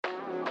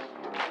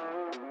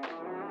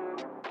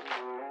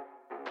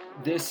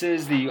This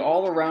is the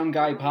All Around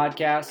Guy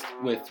podcast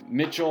with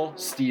Mitchell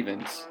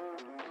Stevens.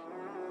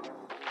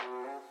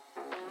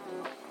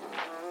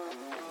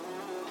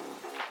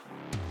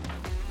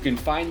 You can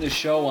find the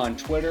show on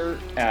Twitter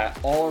at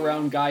All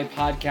Around Guy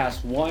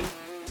Podcast 1,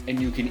 and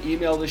you can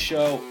email the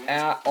show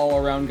at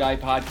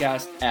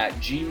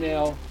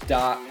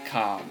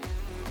allaroundguypodcast@gmail.com.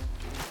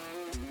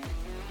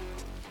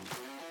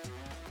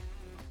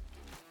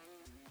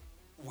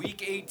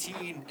 Week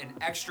 18, an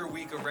extra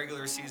week of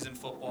regular season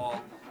football.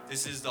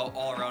 This is the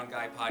All Around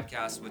Guy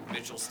podcast with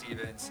Mitchell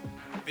Stevens.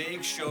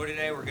 Big show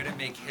today. We're going to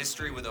make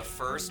history with a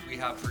first. We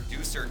have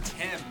producer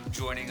Tim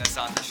joining us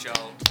on the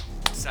show.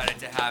 Excited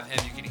to have him.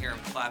 You can hear him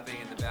clapping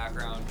in the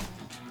background.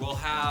 We'll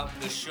have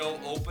the show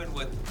open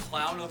with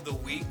Clown of the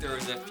Week. There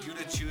was a few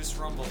to choose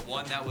from, but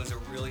one that was a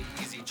really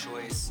easy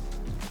choice.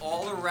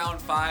 All around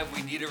 5,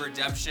 we need a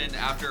redemption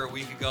after a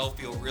week ago.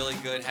 Feel really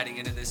good heading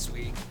into this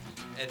week.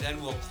 And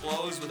then we'll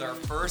close with our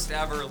first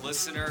ever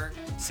listener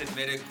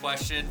submitted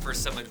question for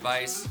some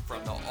advice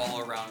from the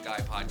All Around Guy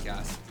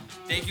podcast.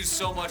 Thank you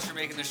so much for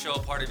making the show a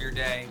part of your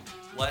day.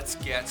 Let's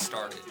get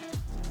started.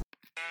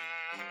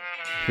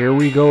 Here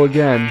we go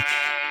again.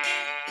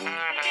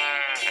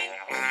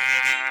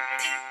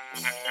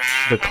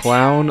 The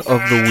Clown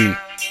of the Week.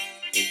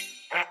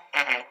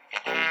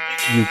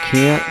 You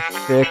can't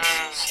fix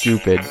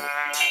stupid.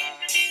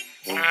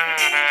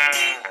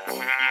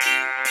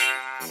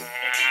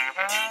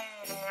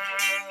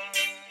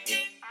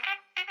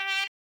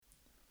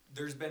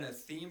 There's been a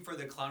theme for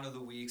the Clown of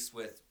the Weeks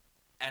with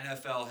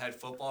NFL head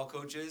football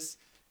coaches.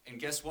 And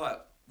guess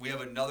what? We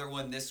have another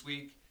one this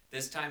week.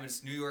 This time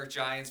it's New York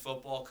Giants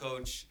football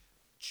coach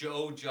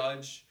Joe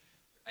Judge.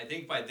 I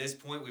think by this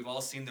point we've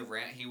all seen the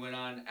rant he went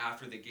on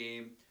after the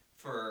game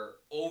for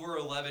over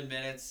 11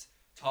 minutes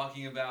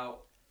talking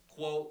about,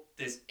 quote,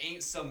 "This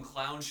ain't some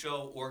clown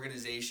show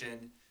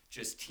organization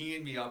just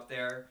teeing me up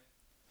there."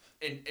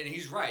 And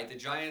he's right. The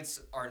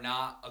Giants are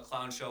not a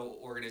clown show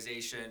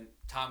organization.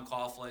 Tom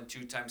Coughlin,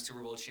 2-time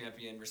Super Bowl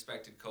champion,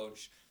 respected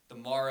coach. The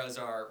Maras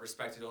are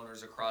respected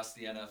owners across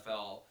the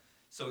NFL.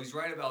 So he's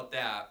right about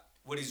that.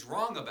 What he's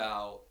wrong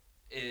about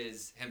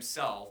is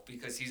himself,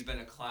 because he's been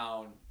a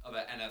clown of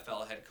an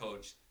NFL head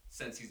coach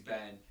since he's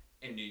been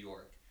in New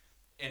York.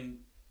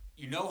 And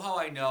you know how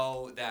I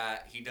know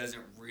that he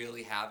doesn't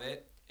really have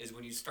it is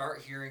when you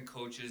start hearing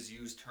coaches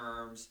use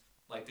terms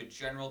like the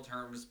general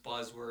terms,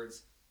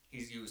 buzzwords.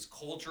 He's used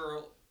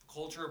culture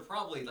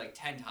probably like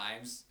 10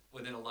 times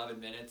within 11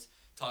 minutes,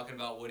 talking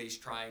about what he's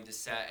trying to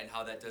set and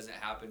how that doesn't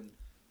happen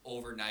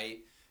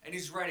overnight. And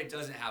he's right, it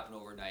doesn't happen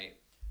overnight.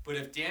 But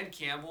if Dan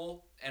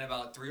Campbell in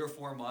about 3 or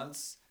 4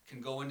 months can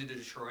go into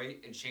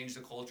Detroit and change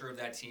the culture of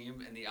that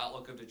team and the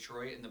outlook of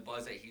Detroit and the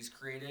buzz that he's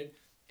created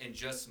in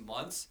just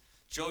months,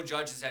 Joe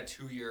Judge has had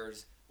 2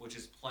 years, which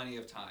is plenty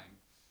of time.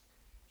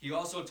 He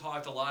also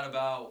talked a lot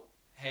about,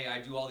 hey, I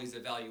do all these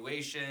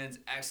evaluations,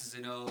 X's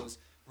and O's,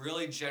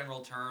 really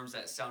general terms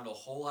that sound a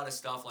whole lot of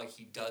stuff like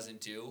he doesn't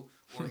do,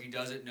 or he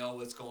doesn't know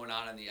what's going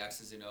on in the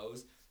X's and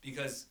O's,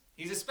 because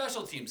he's a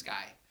special teams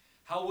guy.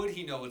 How would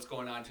he know what's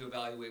going on to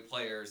evaluate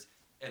players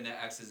in the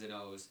X's and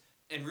O's?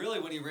 And really,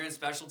 when he ran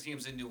special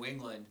teams in New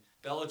England,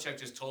 Belichick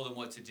just told him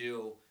what to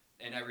do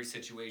in every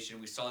situation.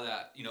 We saw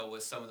that,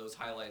 with some of those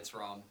highlights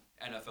from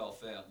NFL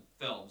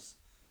films.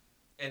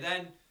 And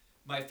then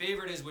my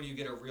favorite is when you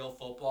get a real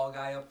football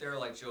guy up there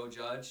like Joe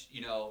Judge,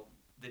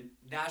 the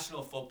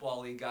National Football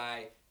League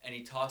guy, and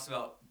he talks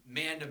about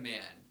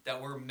man-to-man, that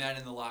we're men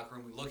in the locker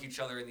room. We look each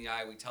other in the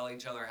eye. We tell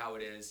each other how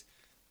it is.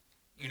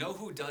 You know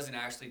who doesn't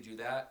actually do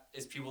that?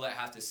 Is people that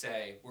have to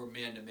say, we're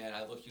man-to-man.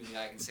 I look you in the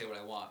eye, I can say what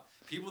I want.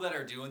 People that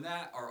are doing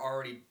that are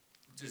already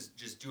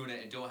just doing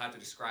it and don't have to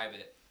describe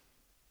it.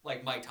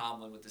 Like Mike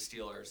Tomlin with the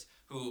Steelers,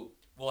 who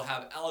will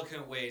have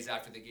eloquent ways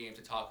after the game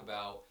to talk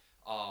about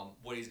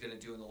what he's going to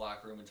do in the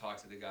locker room and talk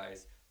to the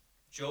guys.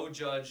 Joe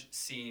Judge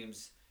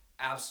seems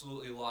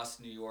absolutely lost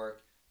in New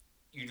York.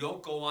 You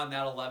don't go on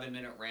that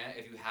 11-minute rant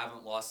if you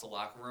haven't lost the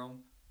locker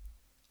room.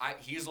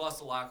 He's lost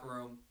the locker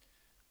room.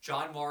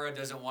 John Mara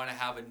doesn't want to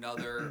have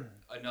another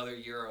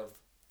year of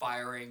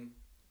firing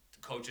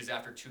coaches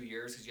after 2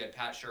 years, because you had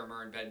Pat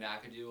Shurmur and Ben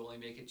McAdoo only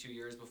make it 2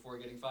 years before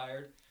getting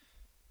fired.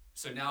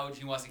 So now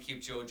he wants to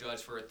keep Joe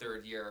Judge for a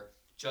 3rd year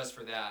just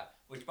for that,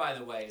 which, by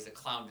the way, is a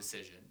clown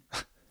decision.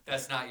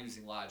 That's not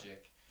using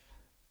logic.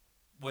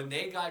 When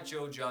they got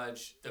Joe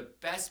Judge, the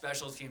best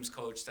special teams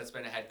coach that's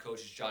been a head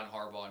coach is John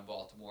Harbaugh in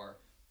Baltimore.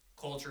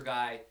 Culture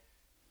guy.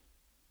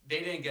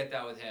 They didn't get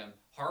that with him.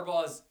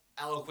 Harbaugh's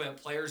eloquent.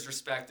 Players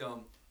respect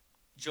him.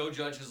 Joe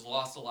Judge has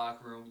lost the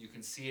locker room. You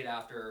can see it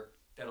after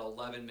that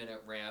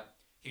 11-minute rant.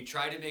 He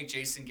tried to make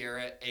Jason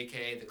Garrett,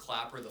 a.k.a. the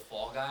clapper, the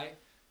fall guy.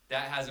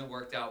 That hasn't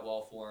worked out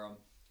well for him.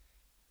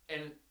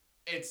 And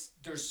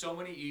there's so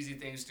many easy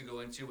things to go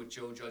into with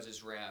Joe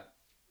Judge's rant.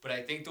 But I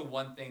think the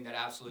one thing that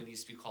absolutely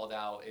needs to be called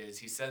out is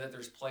he said that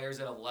there's players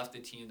that have left the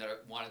team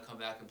that want to come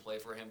back and play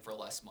for him for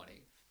less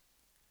money.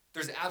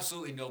 There's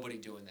absolutely nobody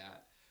doing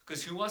that.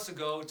 Because who wants to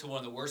go to one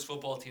of the worst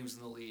football teams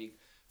in the league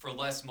for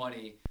less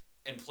money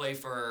and play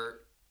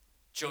for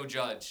Joe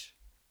Judge?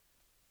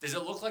 Does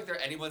it look like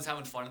anyone's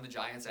having fun in the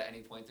Giants at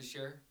any point this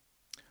year?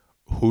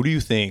 Who do you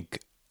think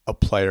a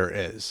player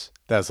is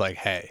that's like,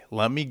 hey,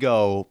 let me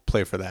go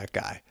play for that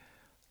guy?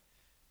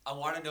 I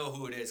want to know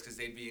who it is because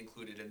they'd be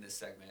included in this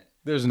segment.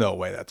 There's no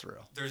way that's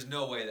real. There's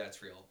no way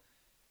that's real.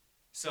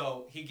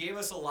 So he gave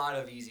us a lot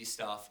of easy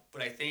stuff,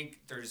 but I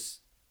think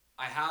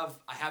I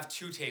have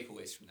two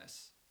takeaways from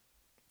this.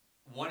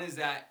 One is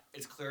that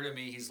it's clear to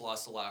me he's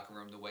lost the locker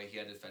room the way he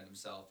had to defend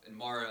himself. And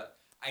Mara,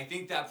 I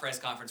think that press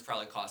conference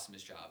probably cost him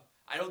his job.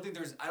 I don't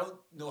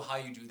know how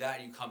you do that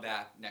and you come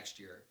back next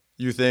year.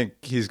 You think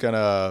he's going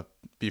to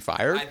be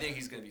fired? I think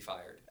he's going to be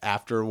fired.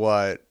 After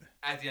what?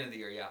 At the end of the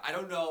year, yeah. I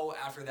don't know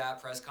after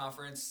that press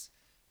conference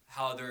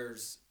how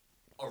there's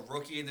a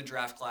rookie in the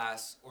draft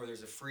class or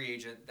there's a free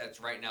agent that's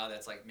right now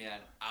that's like, man,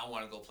 I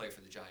want to go play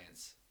for the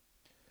Giants.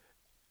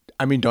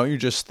 I mean, don't you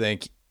just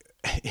think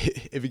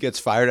if he gets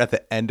fired at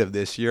the end of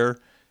this year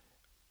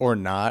or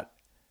not,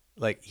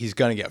 like he's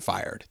going to get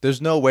fired?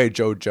 There's no way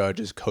Joe Judge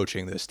is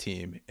coaching this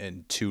team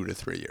in 2 to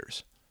 3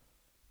 years.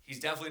 He's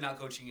definitely not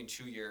coaching in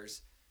 2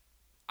 years.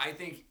 I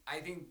think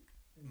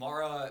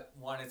Mara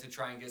wanted to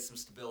try and get some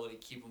stability,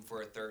 keep him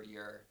for a third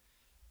year.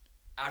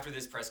 After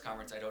this press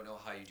conference, I don't know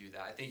how you do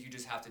that. I think you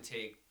just have to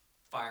take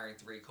firing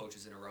 3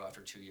 coaches in a row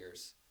after 2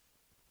 years.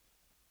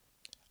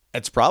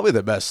 It's probably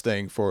the best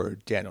thing for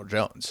Daniel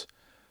Jones.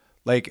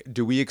 Like,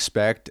 do we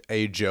expect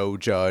a Joe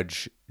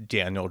Judge,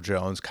 Daniel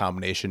Jones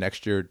combination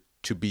next year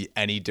to be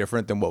any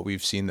different than what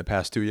we've seen the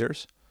past 2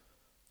 years?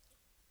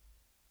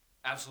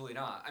 Absolutely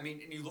not. I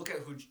mean, and you look at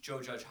who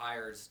Joe Judge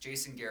hires,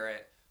 Jason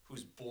Garrett,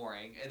 who's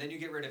boring, and then you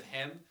get rid of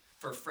him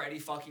for Freddie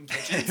fucking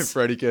Kitchens.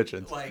 Freddie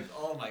Kitchens. Like,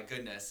 oh my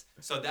goodness.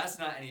 So that's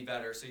not any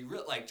better. So you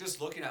really, like,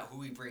 just looking at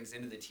who he brings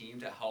into the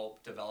team to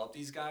help develop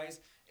these guys,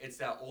 it's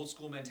that old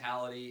school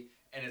mentality,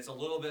 and it's a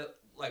little bit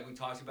like we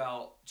talked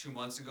about 2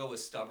 months ago with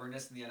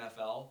stubbornness in the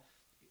NFL.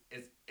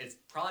 It's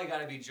probably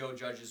got to be Joe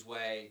Judge's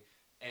way,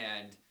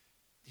 and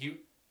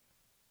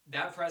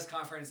that press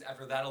conference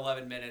after that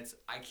 11 minutes,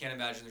 I can't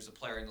imagine there's a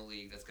player in the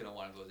league that's going to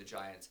want to go to the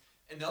Giants.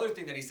 And the other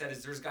thing that he said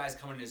is there's guys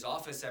coming in his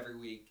office every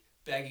week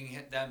begging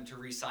them to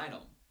re-sign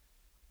him.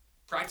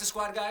 Practice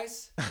squad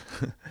guys?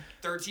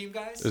 Third team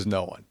guys? There's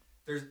no one.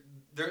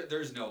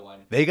 There's no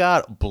one. They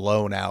got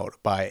blown out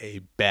by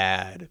a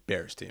bad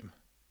Bears team.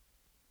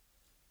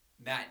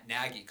 Matt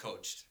Nagy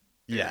coached.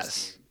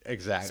 Yes, team.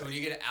 exactly. So when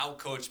you get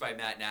out-coached by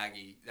Matt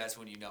Nagy, that's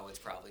when you know it's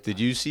probably time. Did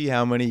you see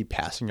how many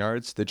passing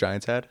yards the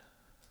Giants had?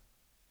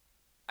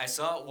 I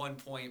saw at one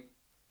point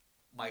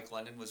Mike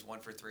Lennon was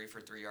 1 for 3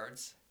 for 3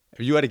 yards.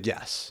 If you had a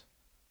guess.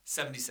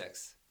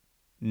 76.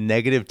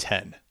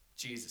 -10.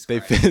 Jesus They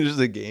Christ. finished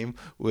the game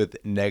with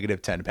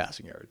 -10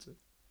 passing yards.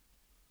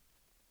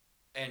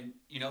 And,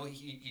 you know,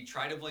 he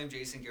tried to blame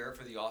Jason Garrett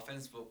for the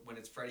offense, but when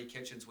it's Freddie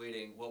Kitchens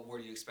waiting, what were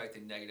you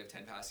expecting?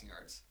 -10 passing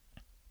yards.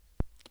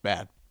 It's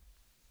bad.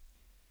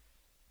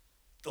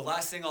 The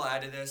last thing I'll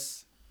add to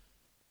this,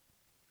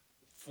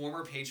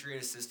 former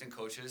Patriot assistant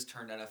coaches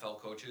turned NFL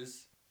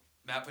coaches.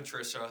 Matt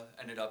Patricia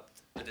ended up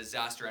a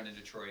disaster end in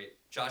Detroit.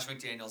 Josh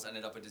McDaniels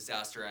ended up a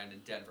disaster end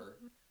in Denver.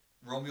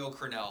 Romeo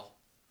Crennel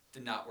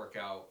did not work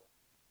out.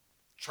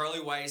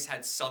 Charlie Weiss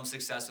had some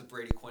success with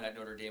Brady Quinn at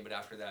Notre Dame, but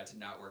after that, it did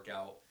not work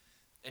out.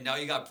 And now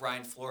you got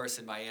Brian Flores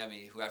in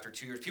Miami, who after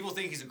 2 years, people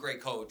think he's a great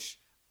coach.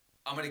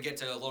 I'm going to get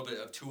to a little bit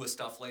of Tua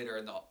stuff later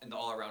in the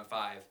all-around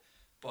 5.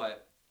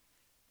 But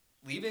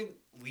leaving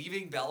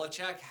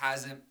Belichick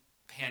hasn't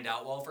panned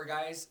out well for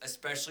guys,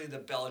 especially the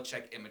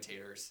Belichick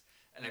imitators.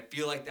 And I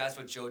feel like that's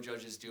what Joe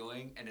Judge is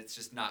doing, and it's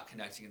just not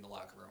connecting in the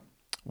locker room.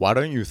 Why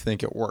don't you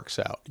think it works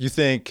out? You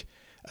think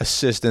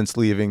assistants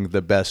leaving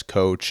the best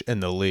coach in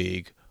the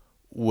league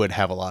would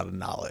have a lot of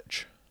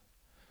knowledge?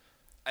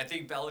 I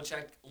think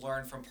Belichick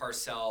learned from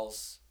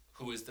Parcells,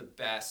 who is the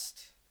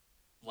best,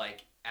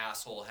 like,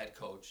 asshole head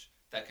coach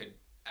that could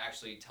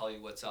actually tell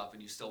you what's up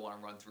and you still want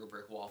to run through a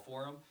brick wall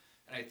for him.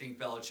 And I think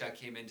Belichick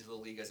came into the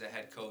league as a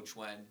head coach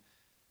when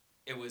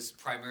it was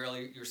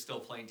primarily you're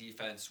still playing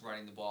defense,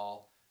 running the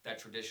ball, that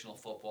traditional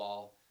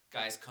football.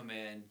 Guys come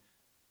in,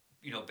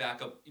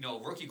 back up. A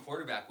rookie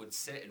quarterback would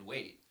sit and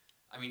wait.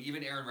 I mean,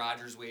 even Aaron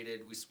Rodgers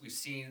waited. We've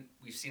seen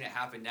it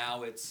happen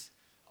now. It's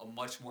a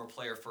much more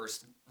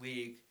player-first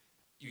league.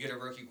 You get a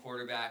rookie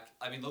quarterback.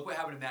 I mean, look what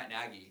happened to Matt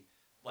Nagy.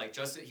 Like,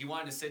 he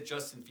wanted to sit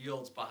Justin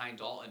Fields behind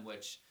Dalton,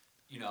 which,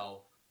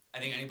 I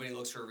think anybody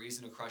looks for a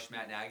reason to crush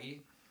Matt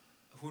Nagy.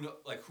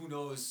 Who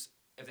knows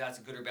if that's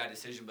a good or bad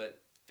decision,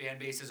 but fan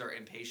bases are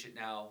impatient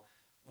now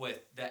with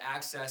the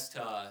access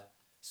to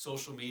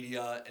social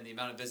media and the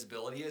amount of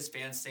visibility is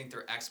fans think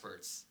they're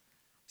experts.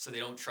 So they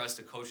don't trust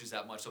the coaches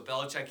that much. So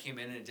Belichick came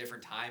in a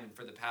different time, and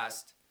for the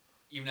past,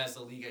 even as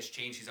the league has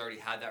changed, he's already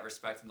had that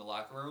respect in the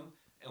locker room.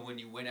 And when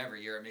you win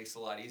every year, it makes it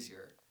a lot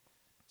easier.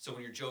 So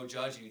when you're Joe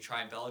Judge and you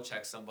try and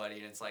Belichick somebody,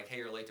 and it's like, hey,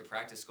 you're late to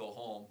practice, go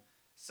home.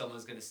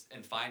 Someone's going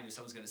to find you.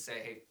 Someone's going to say,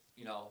 hey,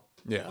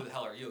 who the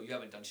hell are you? You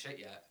haven't done shit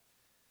yet.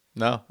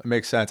 No, it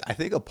makes sense. I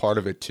think a part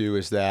of it too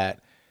is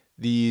that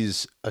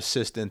these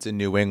assistants in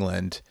New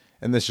England,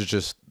 and this is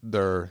just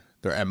their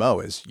MO,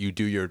 is you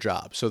do your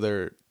job. So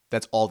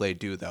that's all they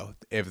do though.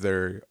 If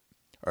they're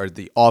or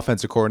the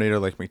offensive coordinator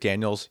like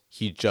McDaniels,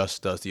 he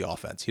just does the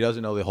offense. He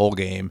doesn't know the whole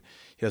game.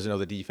 He doesn't know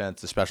the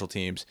defense, the special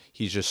teams.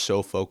 He's just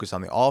so focused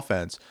on the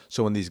offense.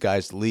 So when these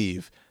guys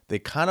leave, they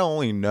kind of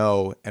only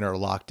know and are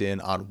locked in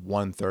on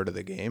 1/3 of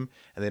the game,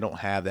 and they don't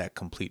have that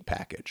complete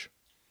package.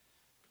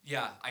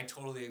 Yeah, I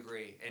totally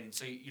agree. And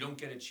so you don't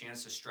get a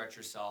chance to stretch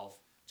yourself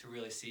to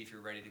really see if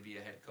you're ready to be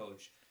a head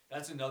coach.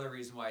 That's another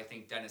reason why I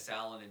think Dennis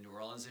Allen in New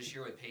Orleans this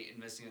year, with Peyton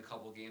missing a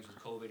couple games with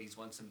COVID, he's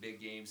won some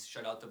big games,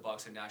 shut out the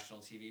Bucs on national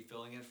TV,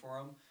 filling in for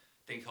him.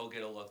 I think he'll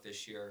get a look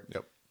this year.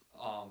 Yep.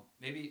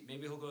 Maybe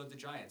he'll go to the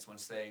Giants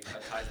once they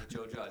cut ties with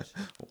Joe Judge.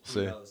 We'll Who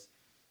see. knows?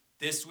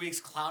 This week's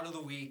Clown of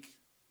the Week,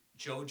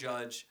 Joe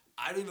Judge.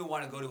 I don't even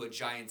want to go to a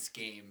Giants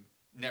game.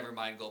 Never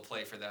mind go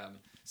play for them.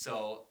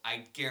 So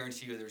I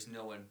guarantee you there's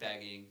no one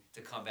begging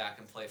to come back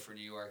and play for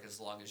New York as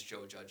long as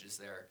Joe Judge is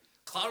there.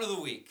 Clown of the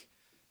Week.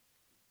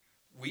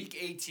 Week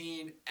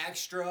 18,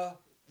 extra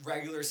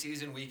regular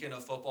season weekend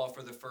of football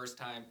for the first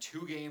time.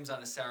 2 games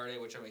on a Saturday,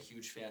 which I'm a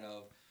huge fan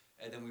of.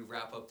 And then we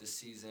wrap up the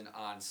season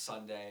on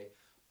Sunday.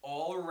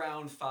 All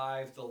around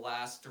 5 the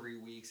last 3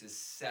 weeks is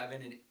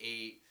 7 and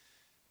 8.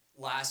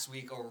 Last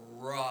week, a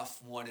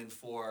rough 1 and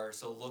 4.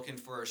 So looking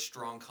for a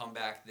strong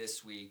comeback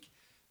this week.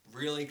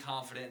 Really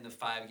confident in the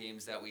 5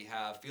 games that we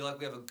have. Feel like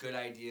we have a good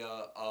idea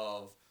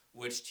of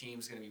which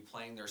team's going to be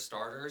playing their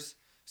starters.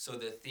 So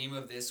the theme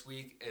of this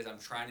week is I'm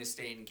trying to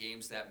stay in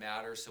games that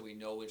matter so we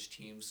know which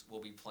teams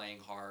will be playing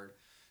hard.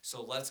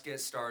 So let's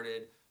get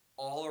started.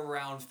 All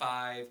around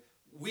 5,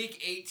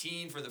 week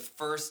 18 for the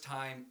first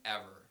time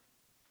ever.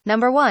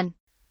 Number 1.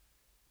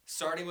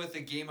 Starting with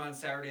the game on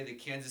Saturday, the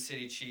Kansas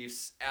City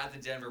Chiefs at the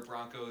Denver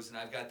Broncos, and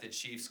I've got the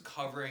Chiefs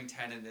covering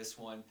 10 in this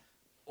one.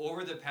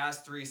 Over the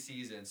past 3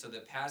 seasons, so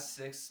the past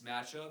 6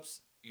 matchups,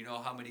 you know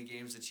how many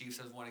games the Chiefs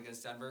have won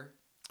against Denver?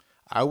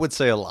 I would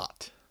say a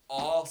lot.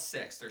 All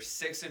 6. They're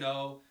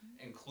 6-0,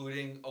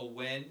 including a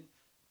win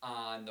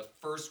on the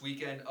first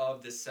weekend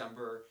of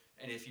December.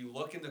 And if you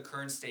look in the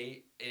current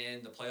state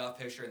in the playoff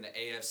picture in the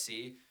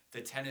AFC,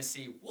 the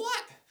Tennessee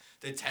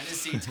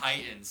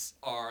Titans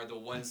are the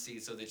 1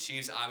 seed. So the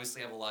Chiefs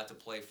obviously have a lot to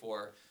play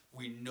for.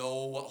 We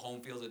know what home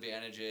field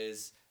advantage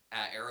is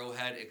at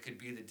Arrowhead. It could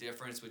be the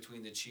difference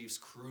between the Chiefs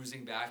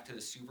cruising back to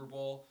the Super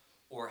Bowl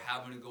or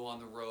having to go on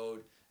the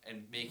road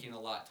and making it a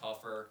lot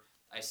tougher.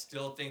 I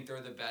still think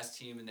they're the best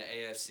team in the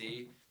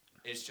AFC.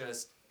 It's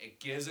just,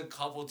 it gives a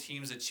couple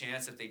teams a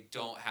chance if they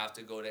don't have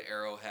to go to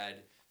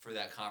Arrowhead for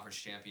that conference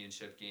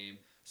championship game.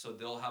 So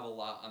they'll have a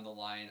lot on the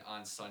line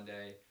on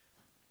Sunday.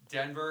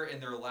 Denver, in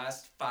their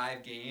last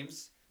 5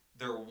 games,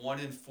 they're 1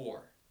 and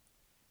 4.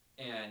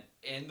 And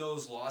in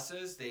those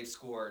losses, they've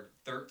scored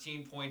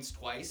 13 points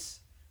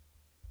twice,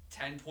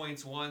 10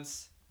 points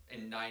once,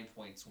 and 9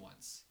 points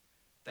once.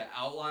 The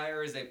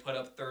outlier is they put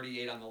up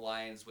 38 on the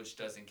Lions, which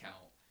doesn't count.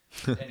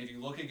 And if you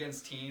look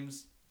against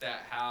teams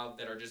that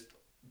are just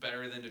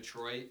better than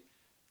Detroit,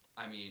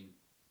 I mean,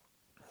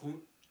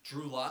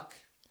 Drew Luck,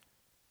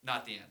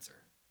 not the answer.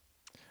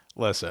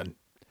 Listen,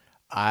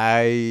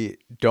 I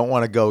don't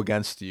want to go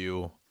against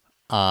you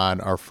on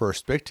our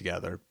first pick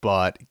together,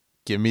 but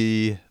give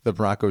me the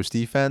Broncos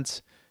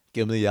defense,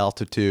 give me the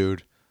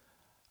altitude.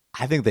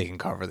 I think they can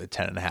cover the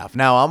 10.5.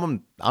 Now,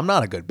 I'm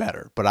not a good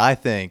bettor, but I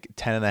think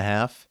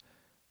 10.5.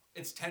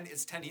 It's 10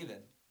 even.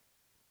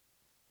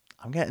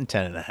 I'm getting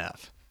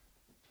 10.5.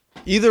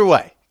 Either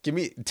way, give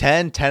me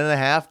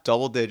 10.5,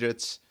 double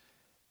digits.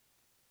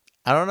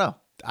 I don't know.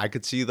 I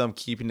could see them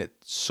keeping it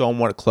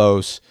somewhat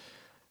close.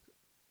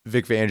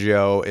 Vic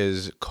Fangio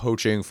is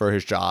coaching for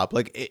his job.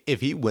 Like,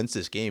 if he wins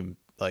this game,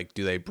 like,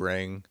 do they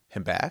bring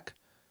him back?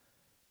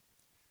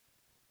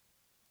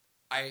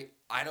 I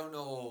don't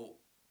know.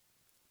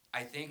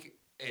 I think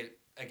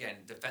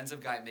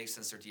defensive guy makes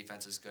sense. Their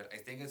defense is good. I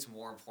think it's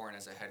more important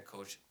as a head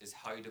coach is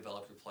how you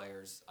develop your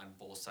players on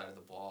both sides of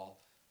the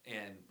ball.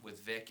 And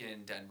with Vic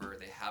in Denver,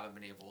 they haven't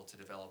been able to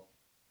develop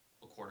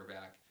a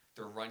quarterback.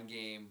 Their run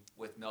game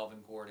with Melvin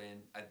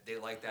Gordon, they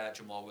like that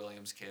Jamal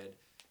Williams kid,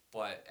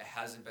 but it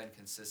hasn't been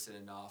consistent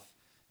enough.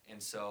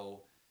 And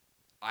so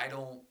I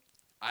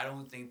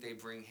don't think they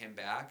bring him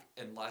back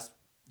unless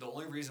the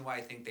only reason why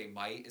I think they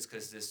might is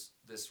because this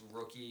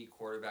rookie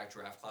quarterback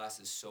draft class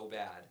is so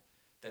bad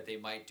that they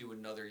might do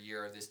another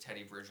year of this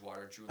Teddy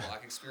Bridgewater, Drew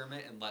Lock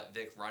experiment and let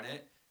Vic run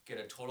it, get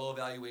a total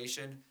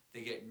evaluation.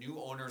 They get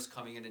new owners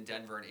coming in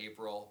Denver in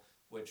April,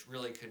 which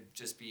really could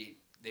just be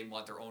they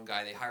want their own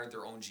guy. They hired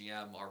their own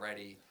GM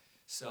already.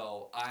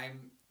 So I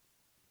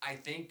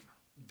think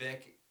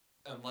Vic,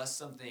 unless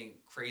something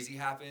crazy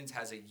happens,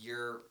 has a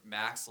year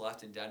max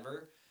left in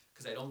Denver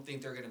because I don't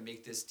think they're going to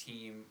make this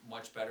team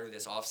much better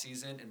this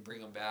offseason and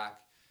bring them back.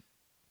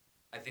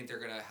 I think they're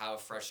going to have a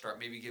fresh start,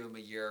 maybe give him a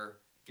year,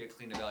 get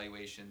clean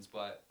evaluations,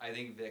 but I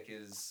think Vic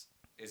is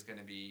going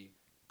to be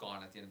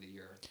gone at the end of the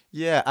year.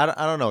 Yeah, I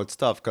don't know. It's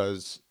tough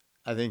because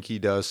I think he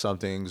does some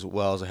things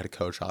well as a head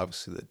coach.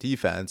 Obviously, the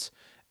defense.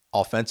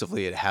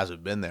 Offensively, it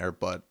hasn't been there,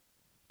 but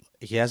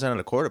he hasn't had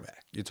a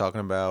quarterback. You're talking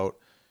about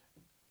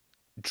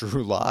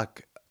Drew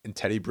Lock and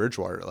Teddy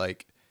Bridgewater.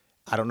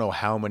 I don't know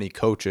how many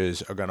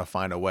coaches are going to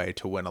find a way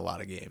to win a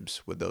lot of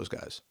games with those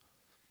guys.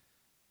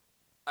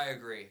 I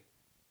agree.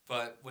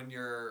 But when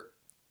you're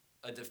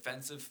a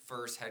defensive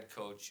first head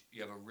coach,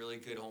 you have a really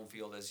good home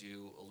field, as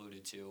you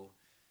alluded to,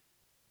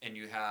 and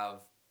you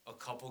have a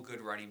couple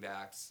good running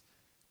backs.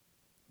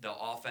 The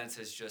offense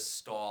has just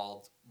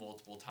stalled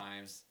multiple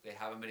times. They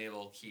haven't been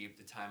able to keep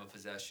the time of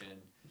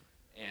possession.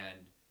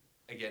 And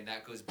again,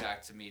 that goes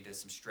back to me to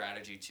some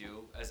strategy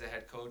too as a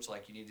head coach.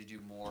 Like you need to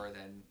do more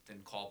than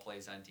call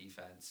plays on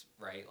defense,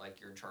 right? Like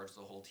you're in charge of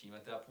the whole team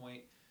at that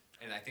point.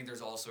 And I think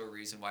there's also a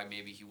reason why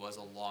maybe he was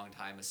a long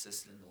time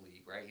assistant in the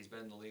league, right? He's been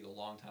in the league a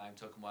long time,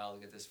 took him a while to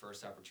get this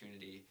first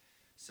opportunity.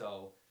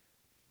 So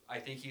I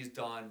think he's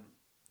done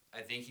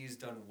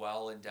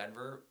well in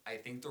Denver. I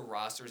think the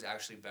roster is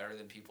actually better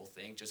than people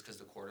think just because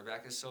the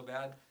quarterback is so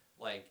bad.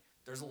 Like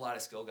there's a lot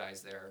of skill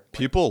guys there. Like,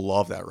 People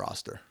love that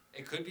roster.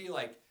 it could be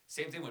like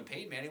same thing when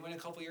Peyton Manning went a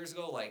couple years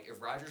ago. Like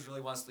if Rodgers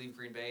really wants to leave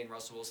Green Bay and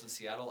Russell Wilson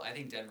Seattle, I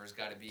think Denver's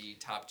got to be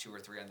top 2 or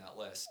 3 on that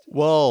list.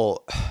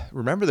 Well,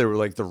 remember there were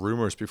like the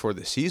rumors before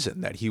the season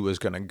that he was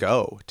going to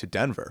go to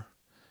Denver.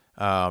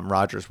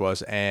 Rodgers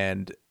was,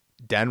 and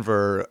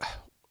Denver,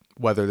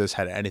 whether this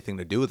had anything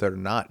to do with it or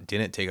not,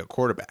 didn't take a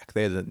quarterback.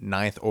 They had the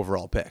 9th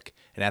overall pick,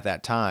 and at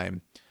that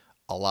time,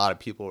 a lot of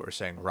people were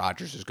saying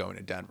Rodgers is going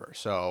to Denver.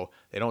 So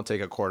they don't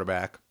take a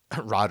quarterback.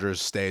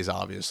 Rodgers stays,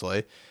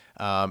 obviously.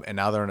 And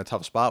now they're in a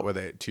tough spot where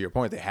they, to your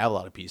point, they have a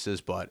lot of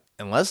pieces, but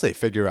unless they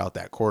figure out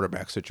that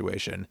quarterback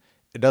situation,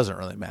 it doesn't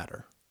really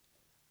matter.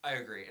 I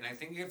agree, and I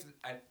think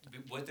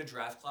with the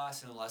draft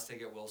class, and unless they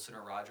get Wilson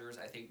or Rodgers,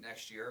 I think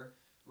next year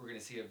we're going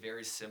to see a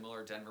very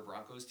similar Denver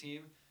Broncos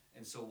team.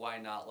 And so why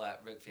not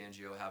let Vic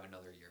Fangio have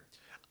another year?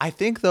 I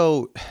think,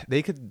 though,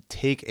 they could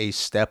take a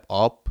step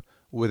up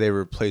with a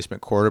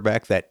replacement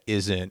quarterback that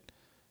isn't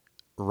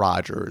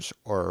Rodgers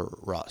or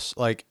Russ.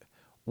 Like,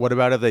 what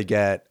about if they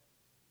get,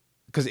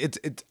 because it's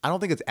I don't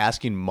think it's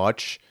asking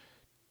much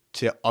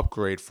to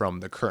upgrade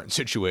from the current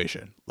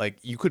situation. Like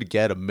you could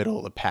get a middle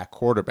of the pack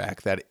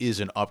quarterback that is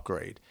an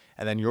upgrade,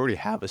 and then you already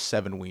have a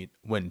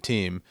 7-win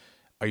team.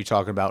 Are you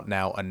talking about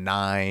now a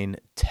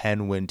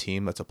 9-10 win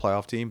team that's a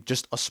playoff team?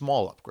 Just a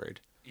small upgrade.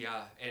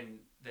 Yeah, and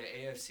the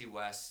AFC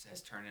West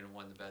has turned into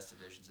one of the best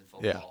divisions in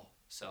football. Yeah.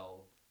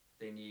 So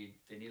they need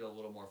a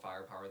little more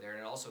firepower there,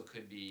 and it also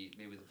could be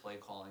maybe the play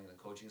calling and the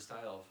coaching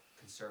style of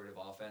conservative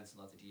offense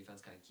and let the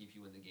defense kind of keep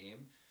you in the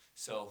game.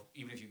 So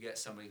even if you get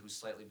somebody who's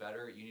slightly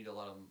better, you need to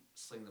let them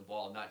sling the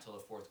ball, not till the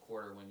fourth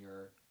quarter when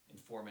you're in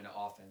 4-minute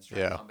offense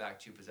trying to come back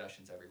 2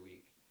 possessions every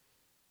week.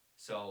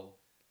 So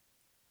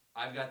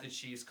I've got the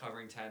Chiefs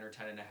covering 10 or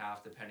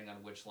 10.5, depending on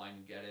which line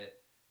you get it.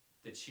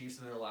 The Chiefs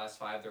in their last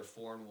 5, they're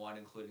 4-1,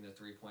 including the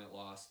 3-point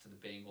loss to the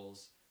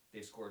Bengals.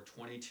 They've scored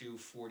 22,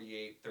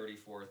 48,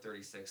 34,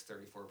 36,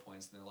 34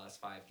 points in their last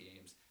 5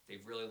 games.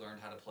 They've really learned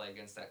how to play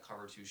against that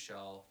cover 2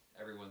 shell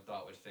everyone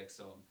thought would fix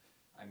them.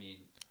 I mean,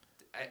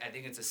 I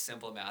think it's a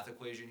simple math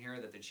equation here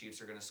that the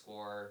Chiefs are going to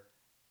score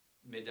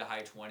mid to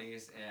high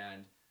 20s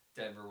and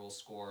Denver will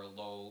score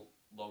low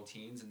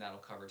teens, and that'll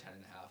cover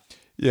 10.5.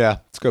 Yeah,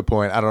 it's a good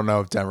point. I don't know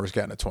if Denver's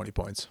getting to 20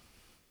 points.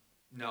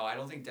 No, I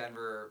don't think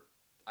Denver.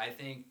 I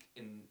think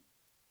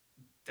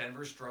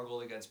Denver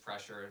struggled against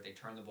pressure. They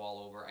turned the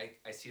ball over.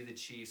 I see the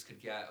Chiefs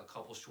could get a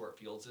couple short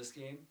fields this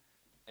game,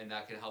 and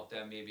that could help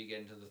them maybe get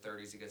into the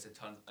 30s against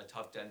a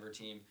tough Denver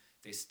team.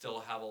 They still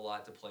have a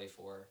lot to play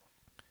for.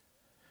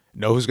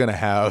 Know who's going to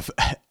have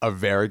a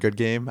very good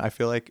game, I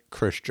feel like?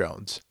 Chris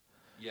Jones.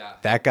 Yeah.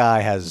 That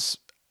guy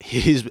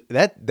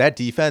that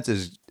defense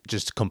is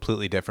just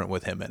completely different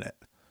with him in it.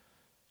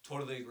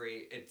 Totally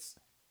agree.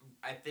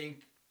 I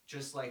think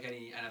just like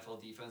any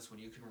NFL defense, when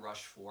you can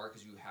rush 4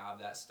 because you have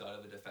that stud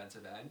of a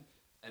defensive end,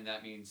 and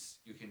that means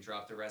you can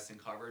drop the rest in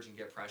coverage and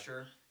get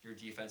pressure, your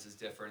defense is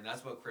different. And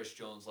that's what Chris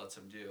Jones lets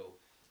him do.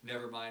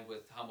 Never mind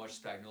with how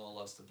much Spagnuolo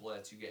loves to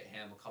blitz. You get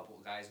him a couple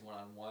of guys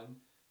one-on-one,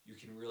 you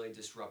can really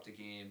disrupt a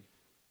game.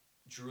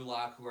 Drew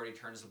Lock, who already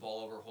turns the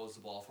ball over, holds the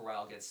ball for a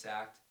while, gets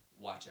sacked.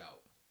 Watch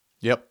out.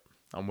 Yep,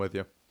 I'm with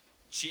you.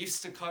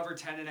 Chiefs to cover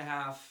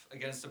 10.5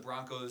 against the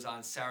Broncos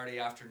on Saturday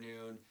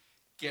afternoon.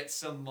 Get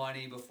some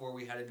money before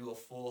we head into a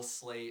full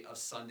slate of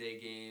Sunday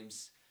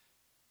games.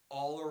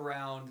 All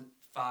around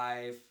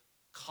 5.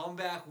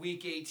 Comeback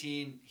week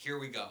 18. Here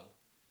we go.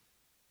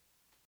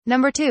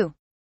 Number 2.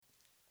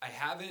 I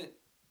haven't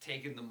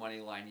taken the money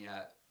line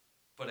yet,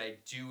 but I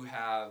do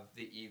have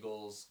the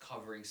Eagles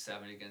covering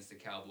 7 against the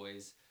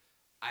Cowboys.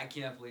 I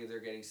can't believe they're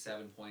getting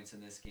 7 points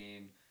in this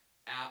game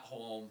at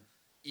home.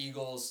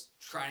 Eagles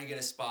trying to get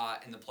a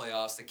spot in the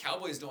playoffs. The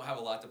Cowboys don't have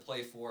a lot to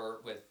play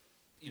for with,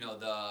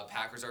 the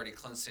Packers already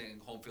clinching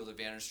home field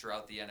advantage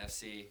throughout the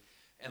NFC.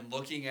 And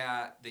looking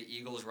at the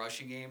Eagles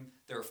rushing game,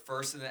 they're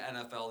first in the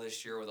NFL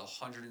this year with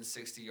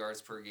 160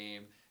 yards per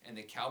game. And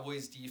the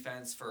Cowboys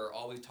defense, for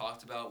all we've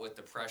talked about with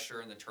the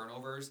pressure and the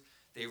turnovers,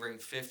 they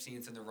rank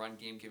 15th in the run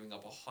game, giving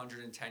up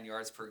 110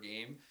 yards per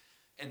game.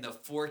 And the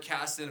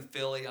forecast in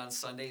Philly on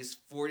Sunday is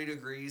 40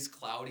 degrees,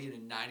 cloudy,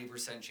 and a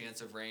 90%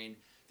 chance of rain.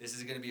 This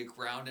is going to be a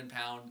ground and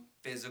pound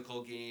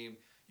physical game.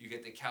 You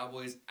get the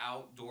Cowboys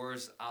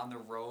outdoors on the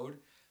road.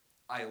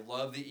 I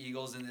love the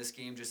Eagles in this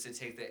game just to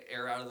take the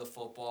air out of the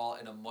football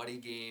in a muddy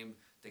game.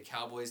 The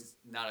Cowboys,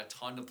 not a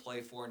ton to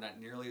play for, not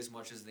nearly as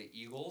much as the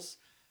Eagles.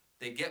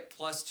 They get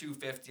plus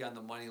 250 on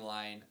the money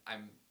line.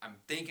 I'm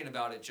thinking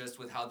about it just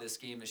with how this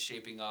game is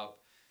shaping up.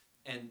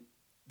 And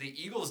the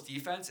Eagles'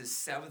 defense is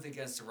 7th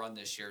against the run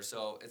this year,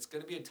 so it's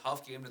going to be a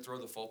tough game to throw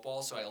the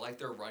football. So I like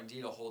their run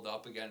D to hold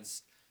up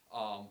against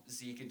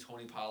Zeke and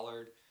Tony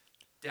Pollard.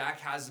 Dak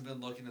hasn't been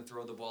looking to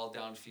throw the ball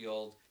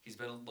downfield. He's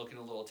been looking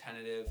a little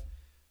tentative.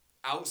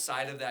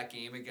 Outside of that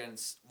game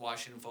against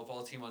Washington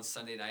football team on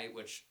Sunday night,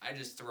 which I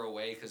just throw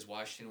away because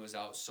Washington was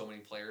out so many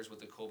players with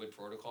the COVID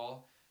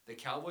protocol, the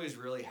Cowboys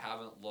really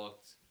haven't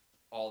looked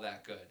all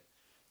that good.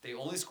 They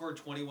only scored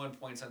 21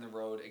 points on the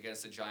road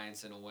against the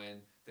Giants in a win.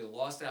 They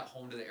lost at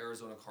home to the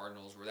Arizona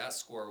Cardinals, where that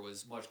score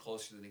was much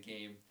closer than the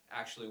game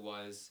actually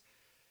was.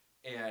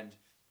 And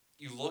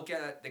you look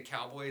at the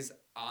Cowboys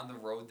on the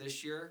road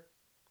this year,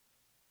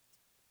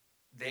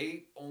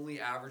 they only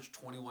averaged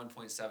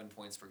 21.7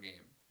 points per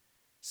game.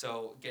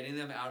 So getting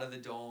them out of the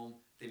dome,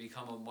 they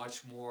become a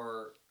much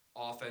more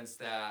offense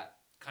that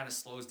kind of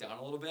slows down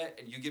a little bit.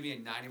 And you give me a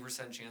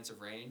 90% chance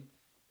of rain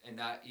and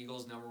that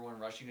Eagles' #1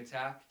 rushing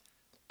attack,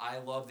 I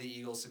love the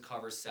Eagles to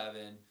cover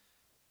 7.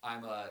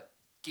 I'm a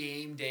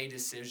game day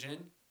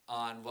decision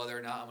on whether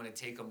or not I'm going to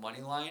take a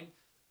money line,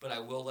 but I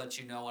will let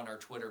you know on our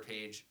Twitter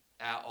page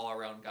at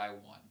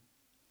allaroundguy1.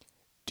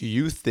 Do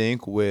you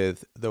think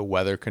with the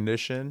weather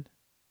condition,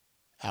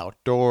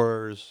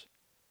 outdoors,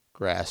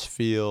 grass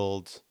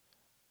fields,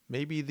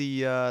 maybe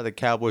the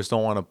Cowboys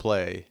don't want to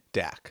play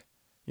Dak?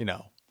 You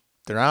know,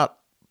 they're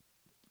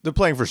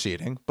playing for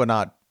seeding, but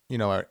not,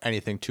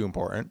 anything too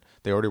important.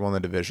 They already won the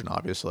division,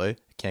 obviously.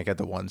 Can't get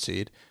the 1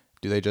 seed.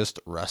 Do they just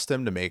rest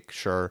him to make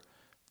sure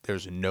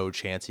there's no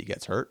chance he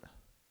gets hurt?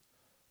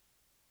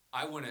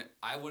 I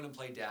wouldn't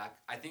play Dak.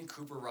 I think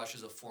Cooper Rush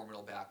is a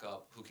formidable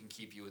backup who can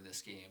keep you in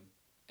this game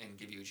and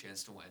give you a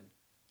chance to win.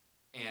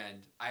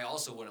 And I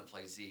also wouldn't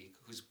play Zeke,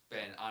 who's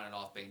been on and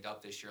off banged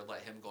up this year.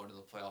 Let him go into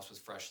the playoffs with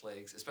fresh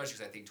legs, especially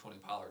because I think Tony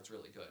Pollard's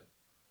really good.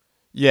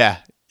 Yeah.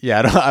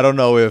 I don't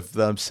know if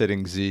them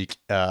sitting Zeke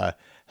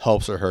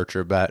helps or hurts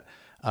your bet.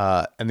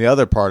 And the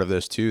other part of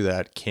this too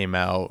that came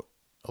out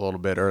a little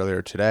bit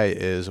earlier today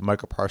is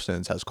Michael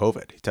Parsons has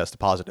COVID. He tested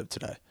positive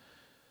today.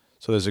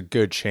 So there's a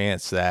good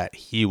chance that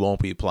he won't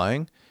be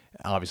playing.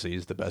 Obviously,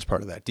 he's the best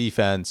part of that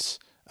defense.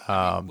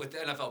 With the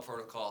NFL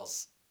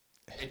protocols,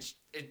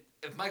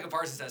 if Michael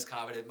Parsons has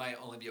COVID, it might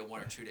only be a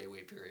 1 or 2 day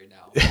wait period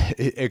now.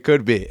 It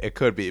could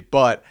be.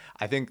 But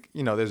I think,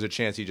 there's a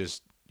chance he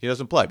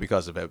doesn't play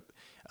because of it.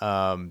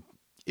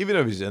 Even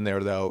if he's in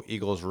there, though,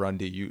 Eagles' run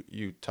D,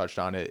 you touched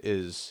on it,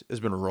 has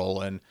been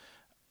rolling.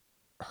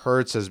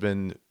 Hurts has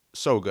been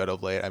so good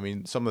of late. I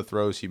mean, some of the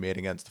throws he made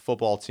against the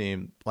football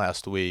team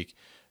last week,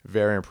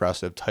 very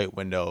impressive, tight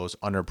windows,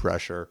 under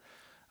pressure.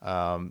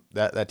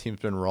 That team's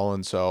been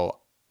rolling, so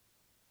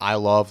I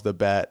love the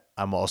bet.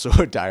 I'm also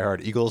a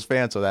diehard Eagles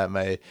fan, so that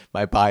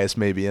my bias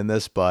may be in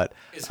this, but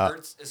Is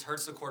Hurts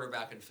the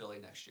quarterback in Philly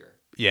next year?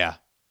 Yeah,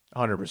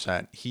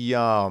 100%. He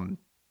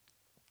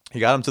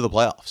got him to the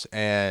playoffs,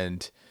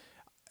 and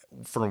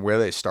from where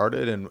they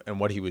started and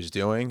what he was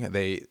doing,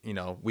 they,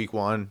 week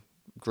 1,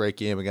 great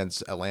game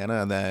against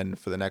Atlanta, and then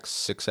for the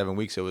next 6-7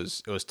 weeks it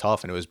was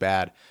tough and it was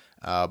bad.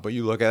 But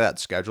you look at that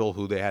schedule,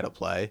 who they had to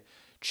play,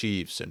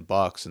 Chiefs and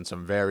Bucks and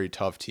some very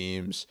tough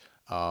teams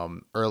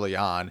early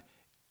on.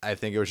 I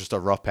think it was just a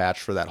rough patch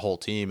for that whole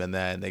team, and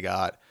then they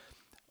got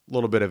a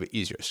little bit of an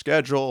easier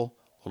schedule,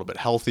 a little bit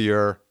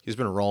healthier. He's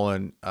been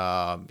rolling.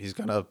 He's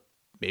gonna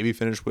maybe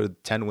finish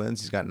with 10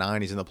 wins. He's got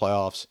 9. He's in the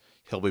playoffs.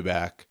 He'll be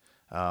back.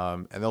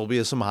 And there'll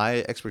be some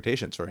high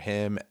expectations for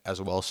him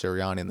as well as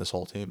Sirianni and this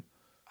whole team.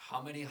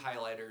 How many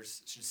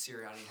highlighters should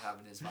Sirianni have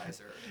in his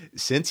visor?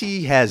 Since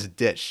he has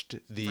ditched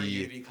For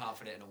you to be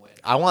confident in a win.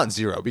 I want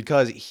 0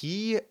 because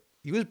he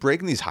was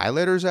breaking these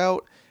highlighters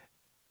out.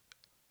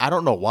 I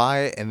don't know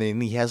why, and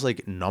then he has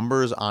like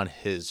numbers on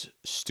his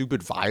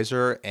stupid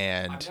visor,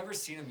 and I've never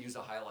seen him use a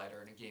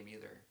highlighter in a game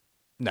either.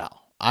 No,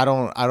 I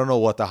don't know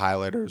what the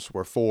highlighters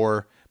were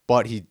for,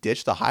 but he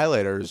ditched the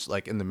highlighters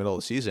like in the middle of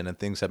the season, and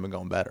things have been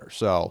going better.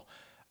 So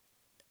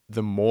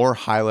the more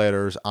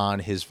highlighters on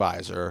his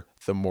visor,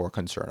 the more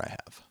concern I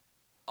have.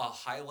 A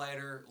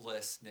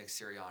highlighter-less Nick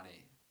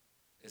Sirianni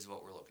is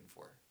what we're looking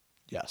for.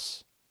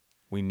 Yes,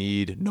 we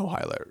need no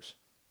highlighters.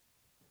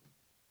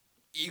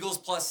 Eagles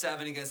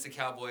 +7 against the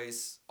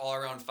Cowboys, all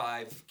around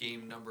 5,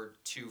 game number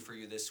 2 for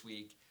you this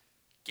week.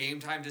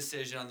 Game time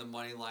decision on the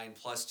money line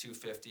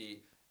 +250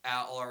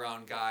 at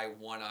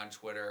allaroundguy1 on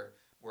Twitter,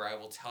 where I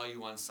will tell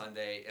you on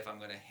Sunday if I'm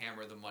going to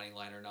hammer the money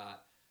line or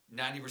not.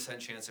 90%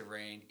 chance of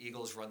rain.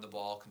 Eagles run the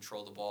ball,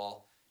 control the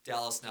ball.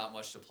 Dallas not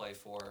much to play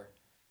for.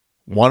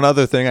 One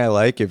other thing I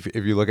like, if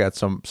you look at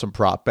some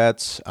prop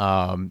bets,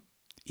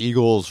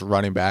 Eagles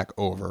running back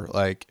over.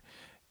 Like,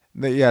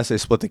 yes, they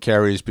split the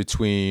carries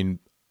between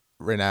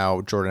right now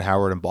Jordan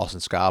Howard and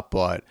Boston Scott,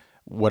 but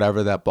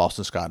whatever that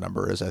Boston Scott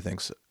number is, I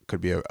think could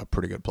be a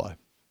pretty good play.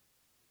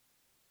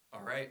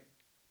 All right.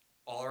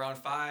 All around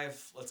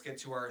 5. Let's get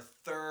to our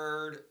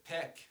third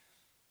pick.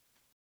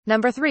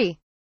 Number 3.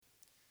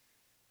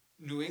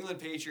 New England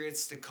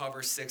Patriots to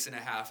cover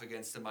 6.5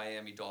 against the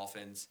Miami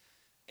Dolphins.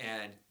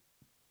 And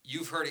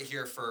you've heard it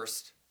here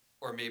first,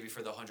 or maybe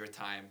for the 100th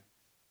time.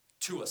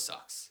 Tua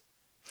sucks.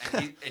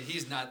 And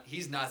he's not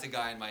the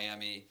guy in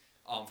Miami.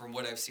 From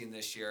what I've seen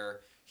this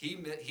year,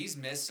 he's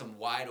missed some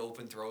wide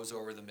open throws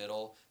over the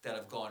middle that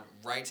have gone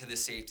right to the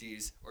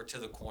safeties or to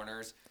the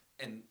corners.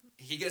 And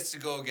he gets to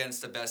go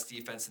against the best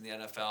defense in the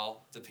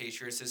NFL, the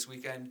Patriots this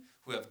weekend,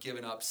 who have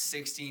given up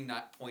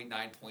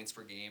 16.9 points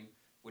per game,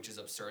 which is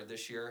absurd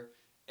this year.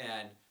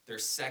 And they're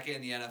second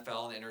in the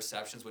NFL in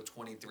interceptions with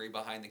 23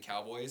 behind the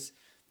Cowboys.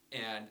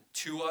 And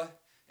Tua,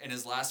 in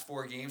his last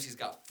 4 games, he's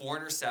got 4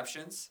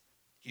 interceptions.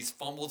 He's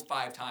fumbled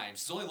 5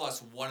 times. He's only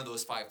lost 1 of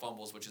those 5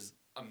 fumbles, which is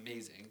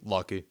amazing.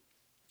 Lucky.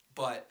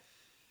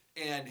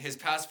 And his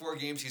past 4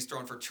 games, he's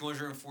thrown for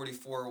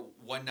 244,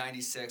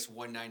 196,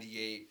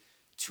 198,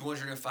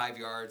 205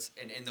 yards.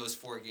 And in those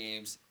 4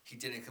 games, he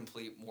didn't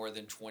complete more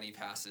than 20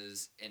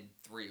 passes in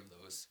 3 of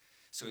those.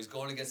 So he's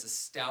going against a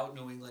stout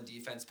New England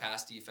defense,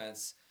 pass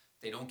defense.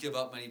 They don't give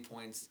up many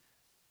points.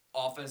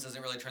 Offense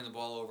doesn't really turn the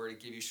ball over to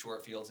give you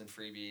short fields and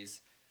freebies.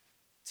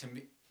 To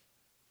me,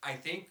 I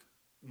think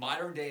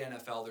modern day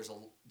NFL,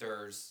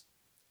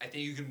 I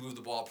think you can move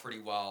the ball pretty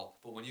well,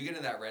 but when you get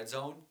into that red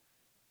zone,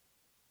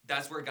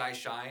 that's where guys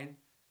shine.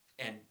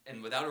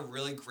 And without a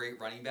really great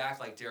running back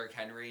like Derrick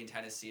Henry in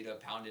Tennessee to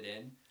pound it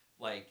in,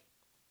 like,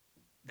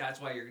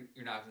 that's why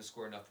you're not going to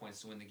score enough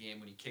points to win the game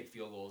when you kick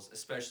field goals,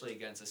 especially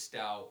against a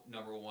stout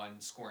number 1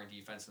 scoring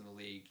defense in the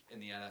league in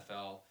the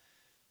NFL.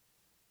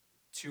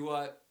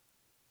 Tua,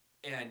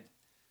 and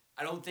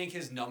I don't think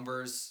his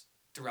numbers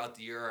throughout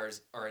the year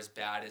are as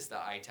bad as the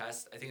eye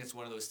test. I think it's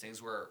one of those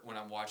things where when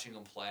I'm watching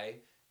him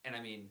play, and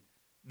I mean,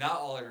 not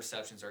all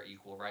interceptions are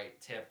equal, right?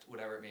 Tipped,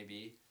 whatever it may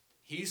be.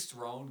 He's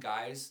thrown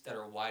guys that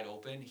are wide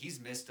open. He's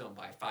missed them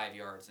by 5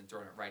 yards and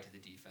thrown it right to the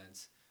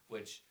defense,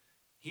 which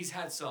he's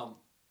had some.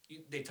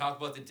 They talk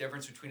about the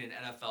difference between an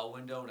NFL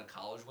window and a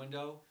college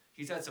window.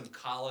 He's had some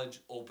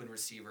college open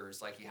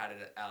receivers like he had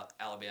it at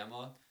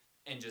Alabama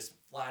and just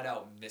flat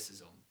out misses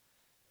them.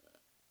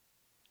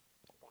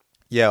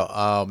 Yeah.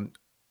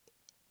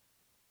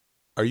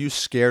 Are you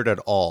scared at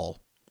all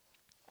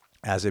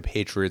as a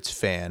Patriots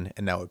fan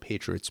and now a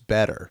Patriots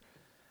bettor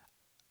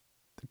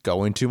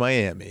going to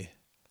Miami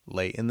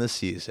late in the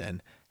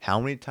season? How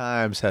many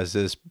times has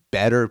this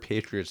better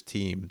Patriots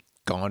team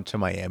gone to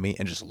Miami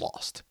and just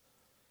lost?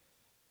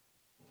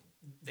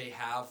 They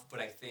have, but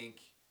I think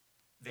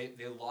they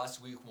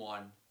lost week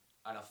 1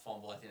 on a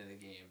fumble at the end of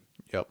the game.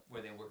 Yep.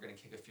 Where they were going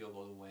to kick a field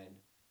goal to win.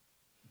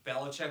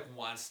 Belichick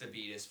wants to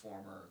beat his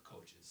former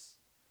coaches.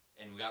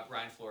 And we got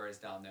Brian Flores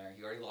down there.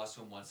 He already lost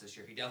to him once this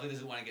year. He definitely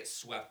doesn't want to get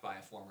swept by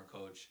a former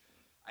coach.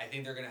 I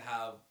think they're going to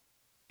have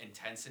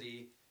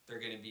intensity. They're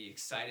going to be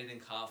excited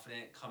and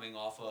confident coming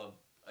off of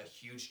a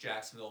huge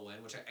Jacksonville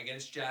win, which I get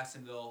it's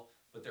Jacksonville,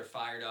 but they're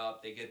fired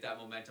up. They get that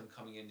momentum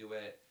coming into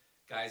it.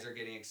 Guys are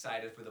getting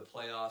excited for the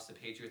playoffs. The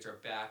Patriots are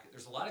back.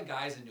 There's a lot of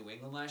guys in New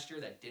England last year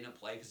that didn't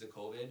play because of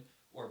COVID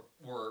or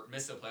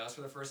missed the playoffs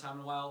for the first time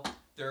in a while.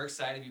 They're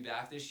excited to be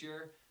back this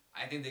year.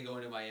 I think they go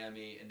into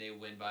Miami and they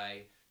win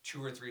by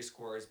 2 or 3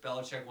 scores.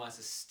 Belichick wants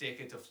to stick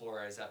it to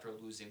Flores after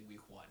losing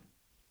week 1,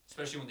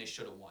 especially when they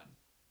should have won.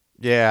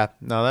 Yeah,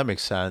 no, that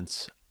makes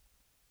sense.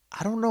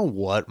 I don't know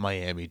what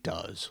Miami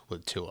does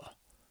with Tua.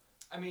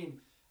 I mean,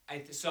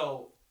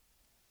 so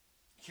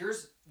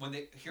here's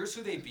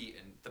who they beat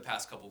in the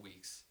past couple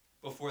weeks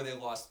before they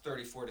lost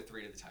 34-3 to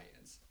the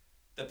Titans.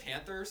 The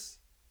Panthers,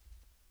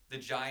 the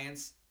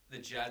Giants, the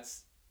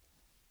Jets,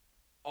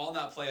 all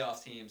not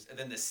playoff teams, and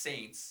then the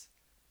Saints,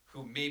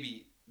 who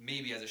maybe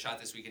has a shot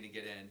this weekend to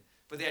get in,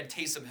 but they had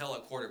Taysom Hill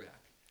at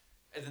quarterback.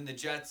 And then the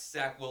Jets,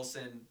 Zach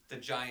Wilson, the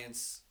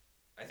Giants,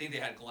 I think they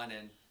had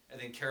Glennon, and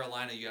then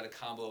Carolina, you had a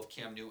combo of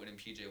Cam Newton and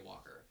P.J.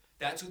 Walker.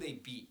 That's who they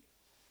beat.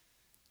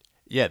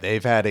 Yeah,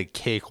 they've had a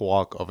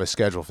cakewalk of a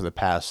schedule for the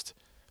past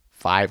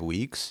 5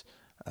 weeks.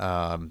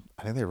 I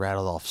think they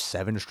rattled off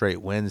 7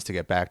 straight wins to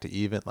get back to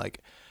even. Like,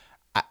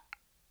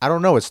 I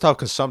don't know. It's tough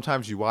because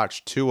sometimes you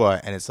watch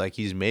Tua and it's like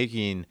he's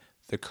making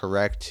the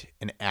correct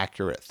and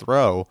accurate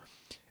throw.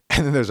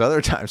 And then there's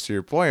other times, to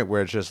your point,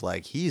 where it's just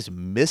like he's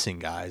missing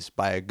guys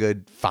by a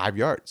good 5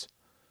 yards.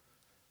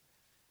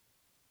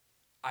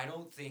 I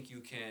don't think you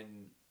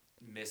can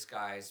miss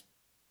guys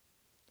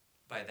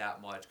by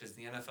that much because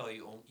in the NFL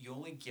you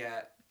only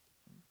get,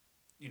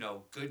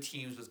 good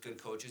teams with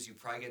good coaches. You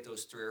probably get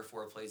those 3 or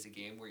 4 plays a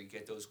game where you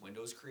get those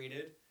windows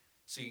created.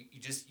 So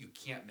you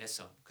can't miss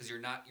them because you're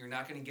not going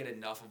to get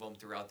enough of them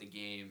throughout the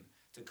game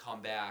to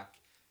come back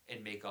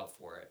and make up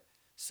for it.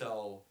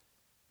 So,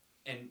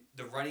 and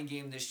the running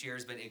game this year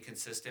has been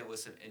inconsistent with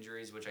some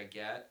injuries, which I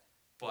get.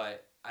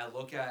 But I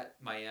look at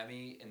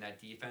Miami and that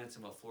defense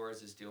and what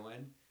Flores is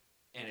doing,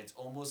 and it's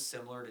almost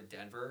similar to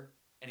Denver.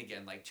 And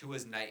again, like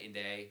Tua's night and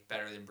day,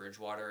 better than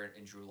Bridgewater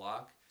and Drew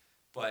Lock.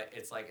 But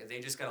it's like if they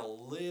just got a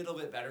little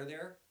bit better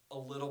there, a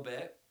little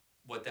bit,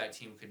 what that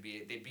team could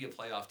be. They'd be a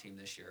playoff team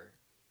this year.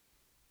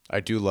 I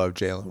do love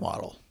Jalen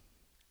Waddle.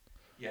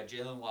 Yeah,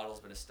 Jalen Waddle's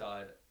been a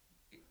stud.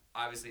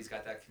 Obviously, he's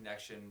got that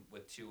connection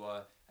with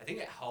Tua. I think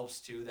it helps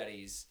too that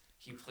he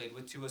played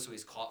with Tua, so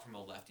he's caught from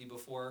a lefty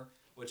before,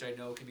 which I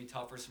know can be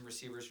tough for some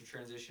receivers to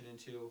transition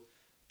into.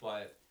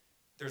 But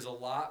there's a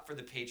lot for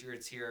the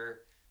Patriots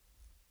here.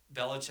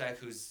 Belichick,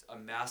 who's a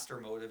master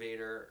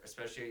motivator,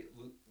 especially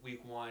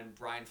week one.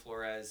 Brian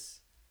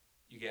Flores,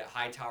 you get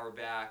Hightower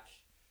back.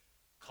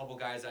 A couple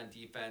guys on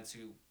defense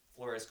who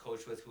Flores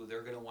coached with who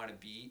they're going to want to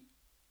beat.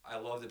 I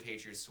love the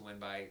Patriots to win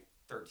by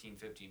 13,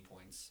 15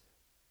 points.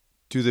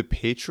 Do the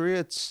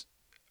Patriots,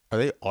 are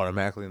they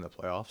automatically in the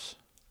playoffs?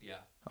 Yeah.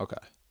 Okay.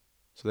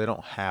 So they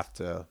don't have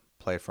to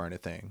play for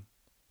anything.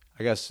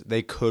 I guess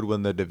they could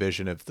win the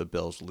division if the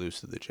Bills lose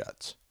to the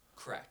Jets.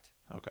 Correct.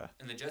 Okay.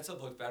 And the Jets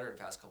have looked better the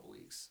past couple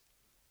weeks.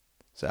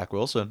 Zach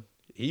Wilson,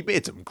 he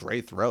made some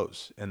great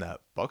throws in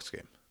that Bucs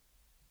game.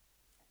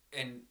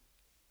 And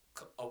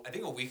I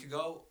think a week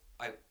ago,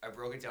 I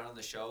broke it down on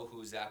the show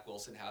who Zach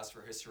Wilson has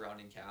for his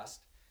surrounding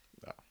cast.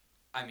 Yeah.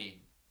 I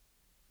mean,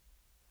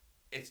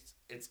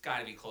 it's got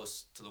to be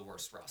close to the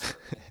worst roster.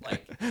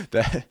 Like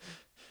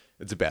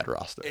it's a bad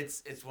roster.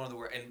 It's one of the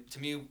worst. And to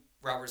me,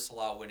 Robert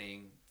Salah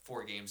winning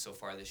 4 games so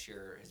far this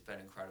year has been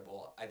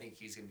incredible. I think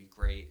he's going to be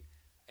great.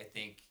 I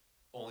think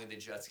only the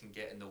Jets can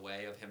get in the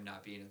way of him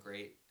not being a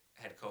great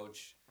head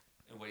coach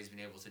and what he's been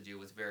able to do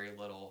with very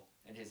little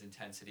and his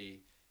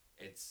intensity.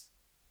 It's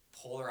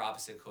polar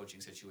opposite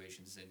coaching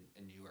situations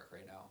in New York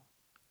right now.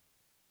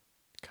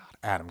 God,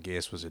 Adam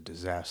Gase was a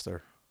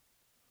disaster.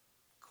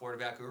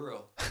 Quarterback guru,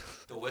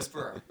 the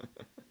whisperer.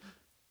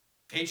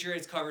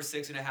 Patriots cover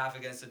 6.5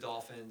 against the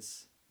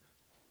Dolphins.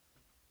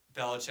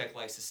 Belichick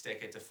likes to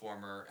stick it to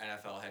former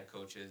NFL head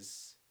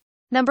coaches.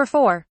 Number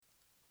 4.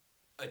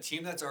 A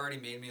team that's already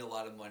made me a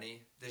lot of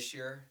money this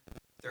year.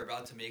 They're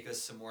about to make us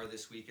some more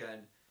this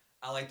weekend.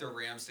 I like the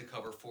Rams to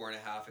cover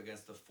 4.5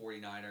 against the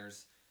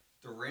 49ers.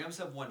 The Rams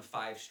have won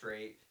 5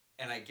 straight,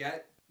 and I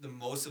get the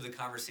most of the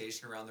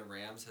conversation around the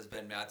Rams has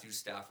been Matthew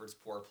Stafford's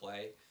poor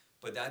play,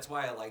 but that's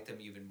why I like them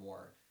even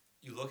more.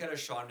 You look at a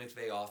Sean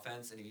McVay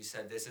offense, and if you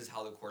said this is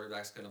how the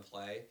quarterback's going to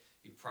play,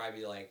 you'd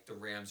probably be like, the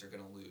Rams are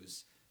going to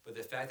lose. But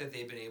the fact that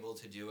they've been able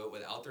to do it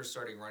without their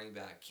starting running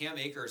back, Cam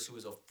Akers, who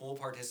was a full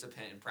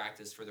participant in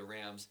practice for the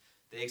Rams,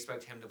 they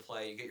expect him to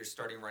play. You get your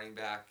starting running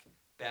back.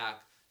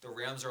 The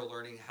Rams are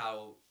learning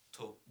how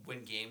to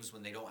win games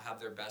when they don't have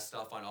their best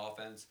stuff on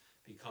offense,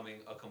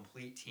 becoming a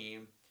complete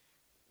team.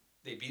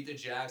 They beat the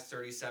Jags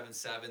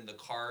 37-7, the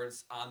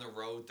Cards on the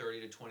road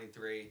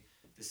 30-23.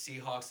 The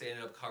Seahawks they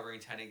ended up covering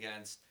 10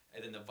 against,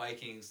 and then the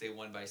Vikings they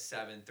won by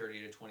 7,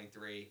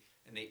 30-23,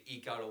 and they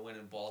eke out a win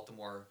in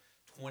Baltimore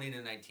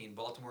 20-19.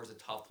 Baltimore is a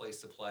tough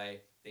place to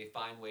play. They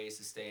find ways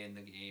to stay in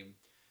the game.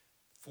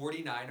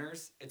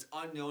 49ers, it's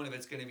unknown if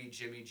it's going to be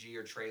Jimmy G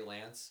or Trey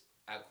Lance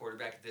at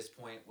quarterback at this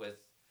point with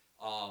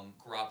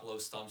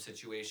Garoppolo's thumb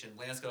situation.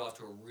 Lance got off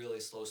to a really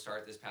slow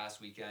start this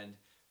past weekend,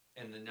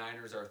 and the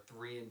Niners are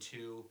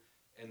 3-2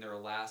 in their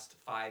last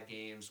 5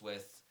 games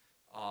with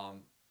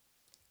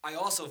I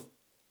also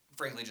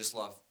frankly just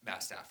love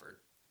Matt Stafford.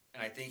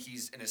 And I think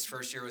he's in his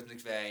first year with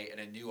McVay and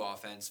a new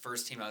offense,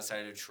 first team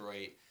outside of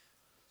Detroit.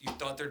 You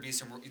thought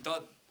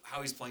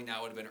how he's playing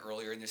now would have been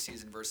earlier in the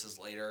season versus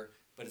later,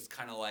 but it's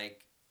kind of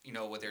like,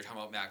 what they were talking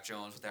about Mac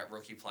Jones with that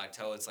rookie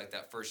plateau. It's like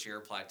that first year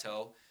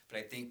plateau. But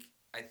I think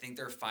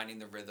they're finding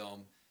the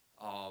rhythm.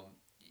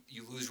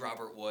 You lose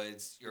Robert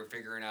Woods, you're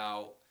figuring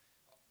out,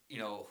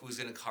 who's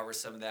going to cover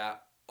some of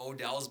that.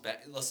 Odell's been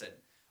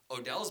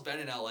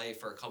in LA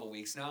for a couple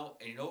weeks now,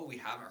 and what we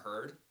haven't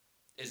heard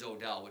is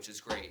Odell, which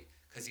is great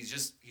because he's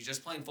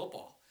just playing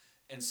football.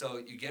 And so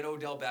you get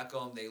Odell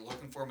Beckham, they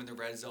looking for him in the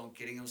red zone,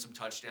 getting him some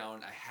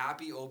touchdown. A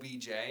happy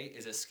OBJ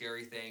is a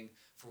scary thing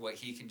for what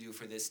he can do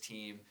for this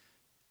team.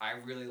 I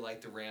really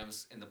like the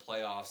Rams in the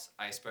playoffs.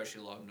 I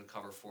especially love them to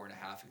cover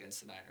 4.5 against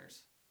the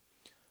Niners.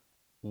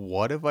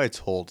 What if I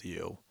told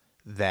you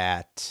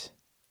that,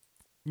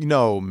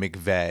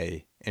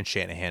 McVay and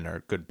Shanahan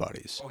are good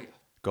buddies? Oh yeah.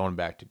 Going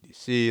back to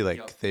DC,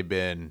 Yep. they've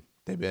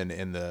been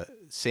in the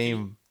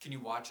same. Can you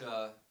watch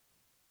a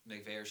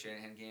McVay or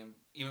Shanahan game,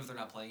 even if they're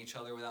not playing each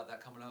other, without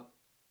that coming up?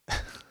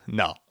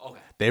 No.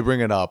 Okay. They bring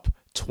it up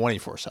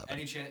 24/7.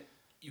 Any chance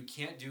you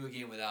can't do a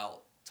game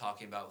without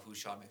talking about who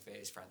Sean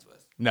McVay is friends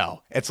with?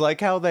 No, it's like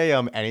how they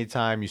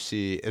anytime you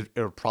see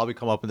it'll probably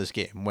come up in this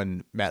game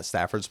when Matt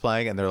Stafford's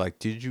playing, and they're like,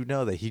 "Did you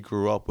know that he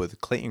grew up with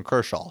Clayton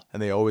Kershaw?"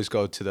 And they always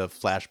go to the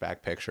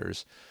flashback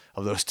pictures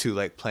of those two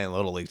playing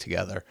Little League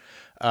together.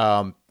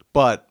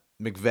 But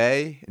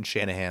McVay and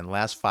Shanahan,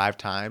 last 5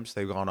 times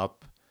they've gone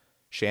up,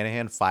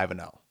 Shanahan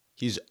 5-0.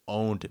 He's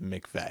owned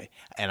McVay,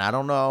 and I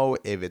don't know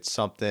if it's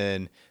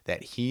something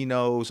that he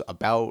knows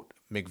about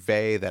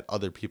McVay that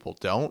other people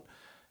don't.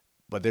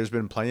 But there's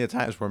been plenty of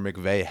times where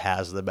McVay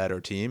has the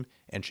better team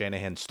and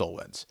Shanahan still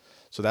wins.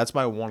 So that's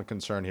my one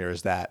concern here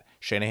is that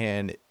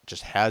Shanahan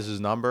just has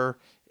his number.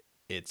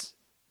 It's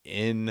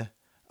in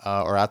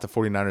or at the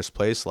 49ers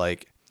place.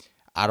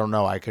 I don't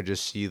know. I could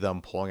just see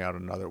them pulling out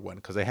another win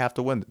because they have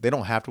to win. They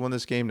don't have to win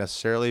this game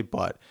necessarily,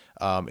 but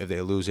if they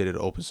lose it, it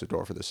opens the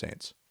door for the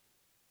Saints.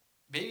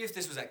 Maybe if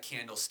this was at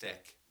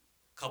Candlestick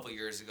a couple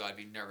years ago, I'd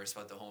be nervous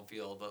about the home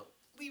field, but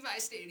Levi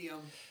Stadium,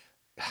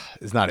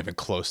 It's not even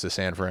close to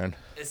San Fran.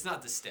 it's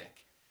not the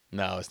stick.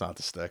 No, it's not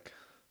the stick.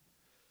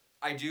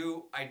 I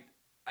do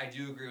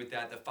agree with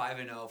that. The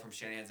 5-0 from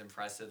Shanahan's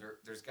impressive.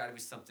 There's got to be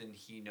something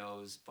he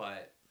knows,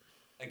 but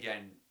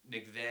again,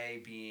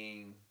 McVay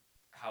being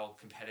how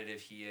competitive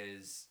he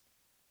is,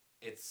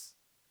 it's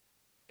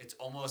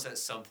almost at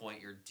some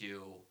point you're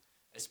due.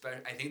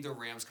 I think the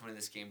Rams coming in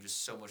this game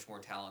just so much more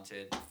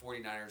talented. The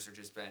 49ers have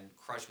just been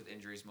crushed with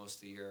injuries most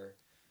of the year.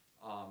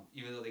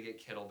 Even though they get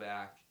Kittle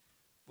back.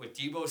 What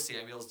Deebo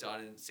Samuel's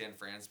done in San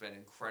Fran's been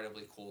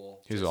incredibly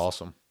cool. He's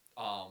awesome.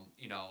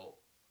 You know,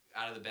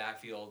 out of the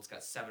backfield, it's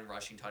got 7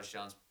 rushing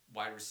touchdowns,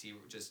 wide receiver,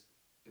 just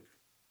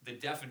the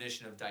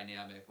definition of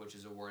dynamic, which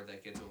is a word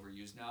that gets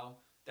overused now.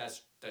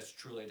 That's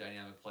truly a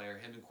dynamic player.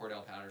 Him and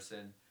Cordell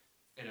Patterson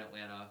in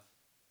Atlanta.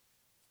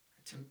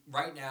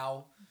 Right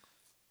now,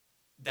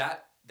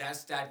 that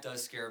stat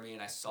does scare me,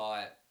 and I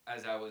saw it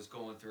as I was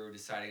going through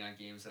deciding on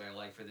games that I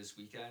like for this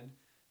weekend.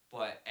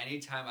 But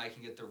anytime I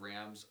can get the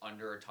Rams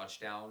under a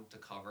touchdown to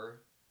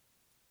cover,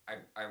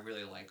 I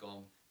really like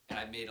them. And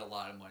I made a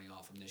lot of money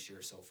off them this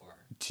year so far.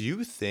 Do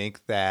you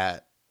think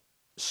that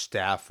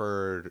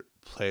Stafford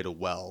played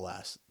well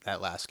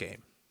that last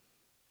game?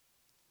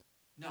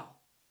 No.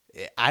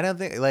 I don't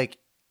think, like,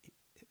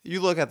 you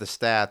look at the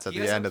stats at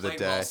the end of the day.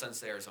 He hasn't played well since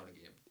the Arizona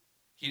game.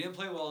 He didn't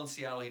play well in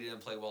Seattle. He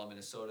didn't play well in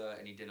Minnesota,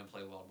 and he didn't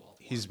play well in Baltimore.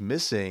 He's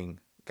missing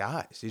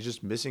guys. He's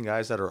just missing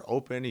guys that are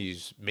open.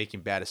 He's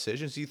making bad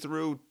decisions. He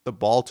threw the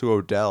ball to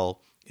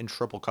Odell in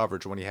triple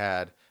coverage when he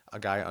had a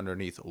guy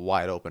underneath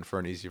wide open for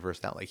an easy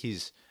first down. Like,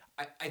 he's.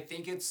 I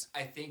think it's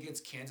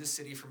Kansas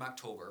City from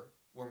October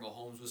where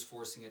Mahomes was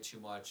forcing it too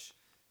much.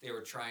 They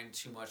were trying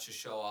too much to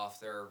show off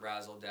their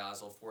razzle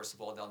dazzle, force the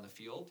ball down the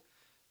field.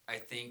 I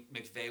think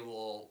McVay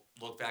will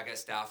look back at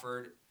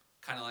Stafford,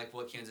 kind of like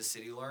what Kansas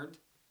City learned,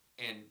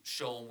 and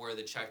show him where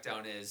the check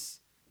down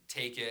is,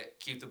 take it,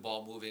 keep the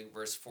ball moving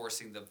versus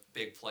forcing the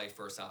big play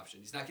first option.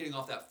 He's not getting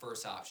off that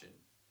first option.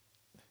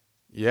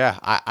 Yeah,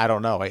 I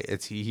don't know.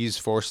 He's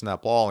forcing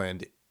that ball,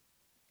 and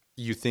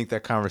you think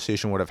that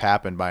conversation would have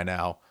happened by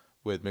now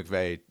with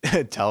McVay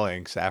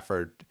telling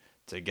Stafford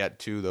to get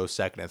to those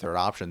second and third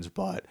options,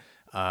 but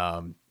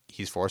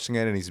he's forcing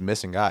it and he's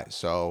missing guys.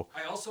 So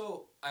I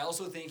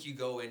also think you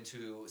go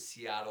into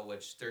Seattle,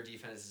 which their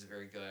defense is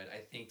very good. I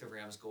think the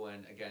Rams go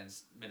in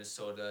against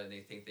Minnesota and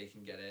they think they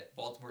can get it.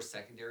 Baltimore's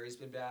secondary has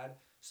been bad,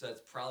 so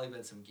that's probably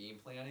been some game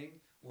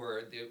planning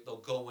where they'll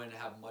go in and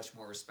have much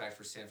more respect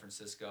for San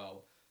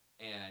Francisco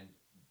and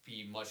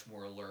be much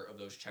more alert of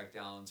those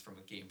checkdowns from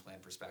a game plan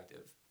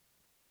perspective.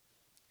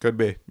 Could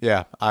be.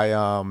 Yeah.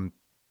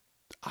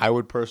 I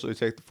would personally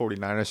take the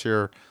 49ers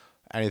here.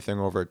 Anything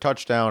over a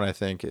touchdown, I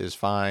think, is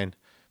fine.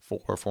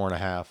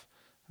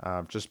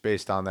 4.5. Just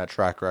based on that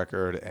track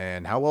record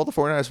and how well the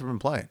 49ers have been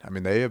playing. I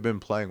mean, they have been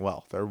playing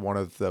well. They're one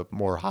of the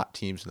more hot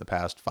teams in the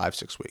past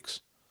 5-6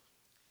 weeks.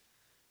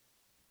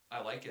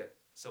 I like it.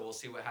 So we'll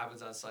see what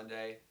happens on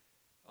Sunday.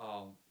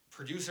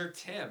 Producer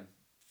Tim,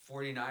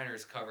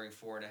 49ers covering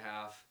 4.5.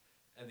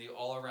 And the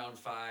all-around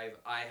 5,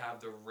 I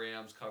have the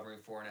Rams covering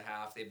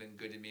 4.5. They've been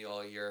good to me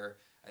all year.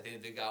 I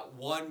think they got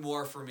one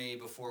more for me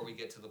before we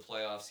get to the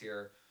playoffs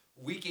here.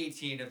 Week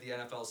 18 of the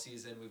NFL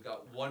season, we've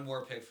got one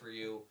more pick for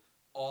you.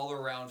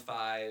 All-around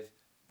 5,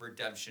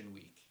 redemption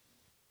week.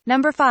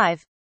 Number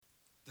 5.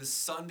 The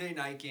Sunday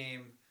night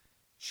game,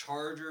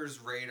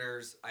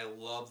 Chargers-Raiders. I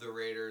love the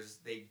Raiders.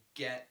 They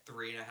get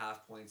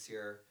 3.5 points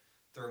here.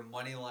 Their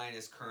money line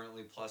is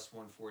currently plus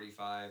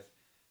 145.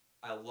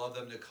 I love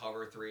them to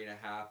cover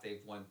 3.5.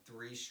 They've won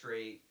 3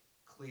 straight.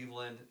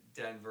 Cleveland,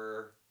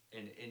 Denver,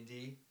 and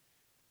Indy.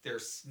 They're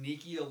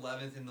sneaky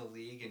 11th in the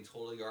league in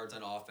total yards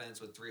on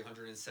offense with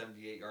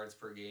 378 yards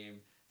per game.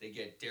 They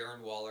get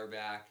Darren Waller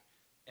back.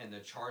 And the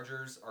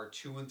Chargers are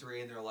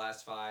 2-3 in their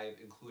last 5,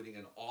 including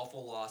an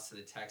awful loss to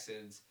the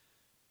Texans.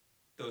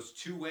 Those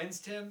 2 wins,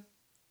 Tim,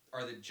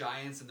 are the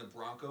Giants and the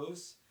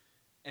Broncos.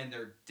 And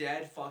they're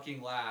dead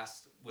fucking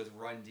last with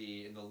run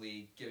D in the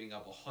league, giving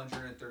up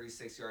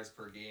 136 yards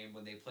per game.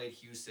 When they played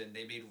Houston,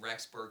 they made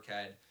Rex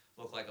Burkhead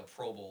look like a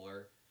Pro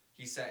Bowler.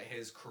 He set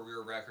his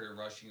career record in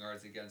rushing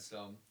yards against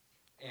them.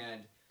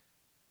 And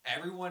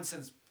everyone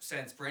since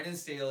Brandon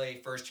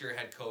Staley, first-year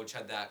head coach,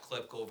 had that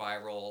clip go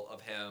viral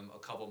of him a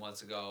couple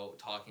months ago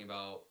talking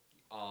about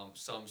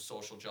some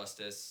social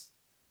justice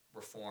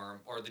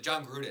reform. Or the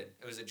John Gruden.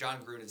 It was the John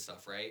Gruden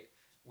stuff, right?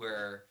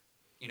 Where,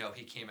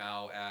 he came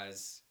out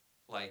as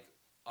like,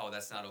 oh,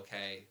 that's not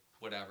okay,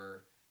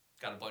 whatever,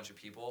 got a bunch of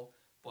people.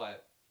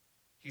 But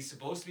he's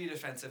supposed to be a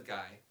defensive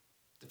guy,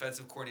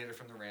 defensive coordinator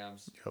from the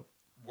Rams. Yep.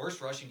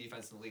 Worst rushing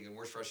defense in the league and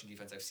worst rushing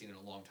defense I've seen in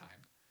a long time.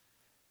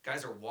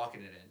 Guys are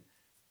walking it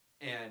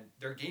in. And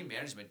their game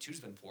management, too,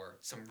 has been poor.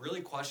 Some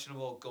really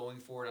questionable going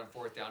forward on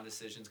fourth down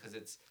decisions because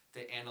it's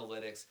the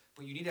analytics.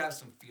 But you need to have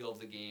some feel of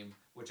the game,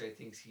 which I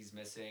think he's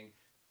missing.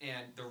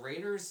 And the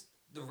Raiders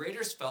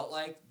felt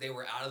like they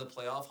were out of the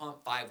playoff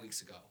hunt 5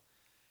 weeks ago.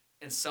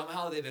 And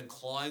somehow they've been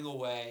clawing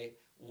away,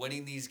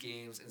 winning these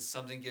games, and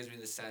something gives me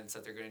the sense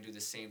that they're going to do the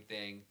same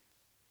thing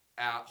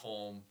at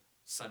home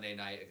Sunday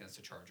night against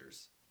the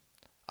Chargers.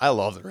 I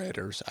love the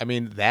Raiders. I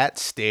mean, that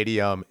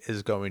stadium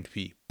is going to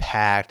be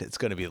packed. It's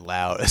going to be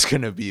loud. It's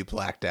going to be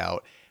blacked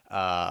out.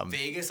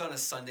 Vegas on a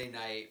Sunday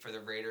night for the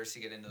Raiders to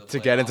get into the playoffs. To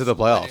get into the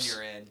When playoffs.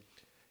 you're in.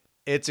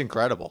 It's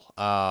incredible.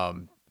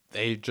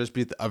 They just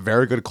beat a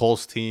very good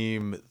Colts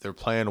team. They're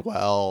playing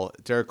well.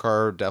 Derek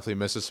Carr definitely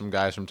misses some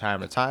guys from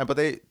time to time, but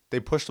they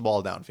push the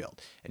ball downfield.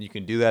 And you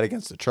can do that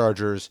against the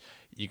Chargers.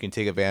 You can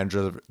take advantage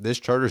of this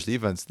Chargers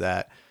defense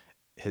that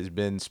has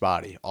been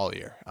spotty all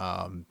year.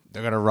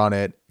 They're going to run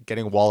it.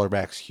 Getting Waller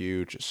back's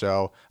huge.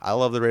 So I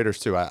love the Raiders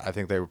too. I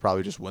think they would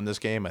probably just win this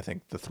game. I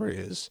think the 3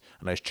 is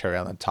a nice cherry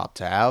on the top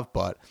to have,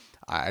 but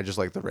I just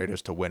like the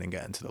Raiders to win and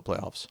get into the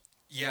playoffs.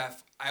 Yeah,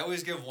 I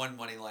always give one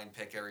money line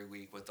pick every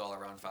week with all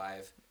around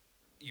 5.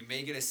 You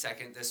may get a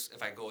second this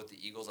if I go with the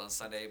Eagles on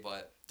Sunday,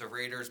 but the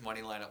Raiders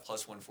money line at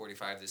plus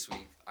 145 this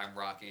week, I'm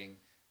rocking.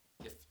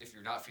 If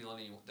you're not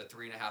feeling the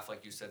 3.5,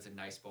 like you said, it's a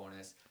nice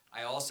bonus.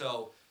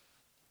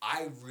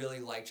 I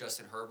really like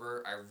Justin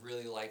Herbert. I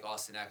really like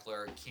Austin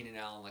Eckler, Keenan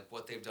Allen, like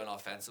what they've done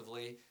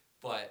offensively.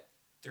 But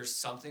there's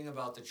something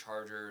about the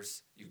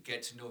Chargers. You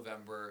get to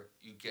November,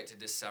 you get to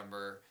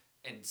December,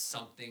 and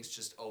something's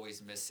just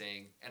always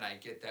missing. And I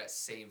get that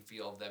same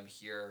feel of them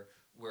here,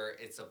 where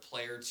it's a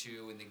play or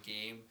two in the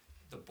game.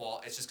 The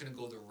ball, it's just going to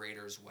go the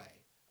Raiders' way.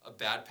 A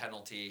bad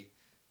penalty,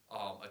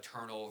 a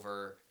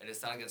turnover, and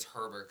it's not against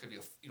Herbert. It could be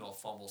a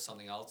fumble,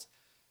 something else.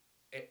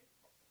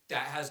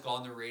 That has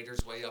gone the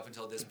Raiders' way up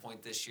until this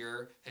point this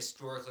year.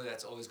 Historically,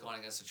 that's always gone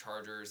against the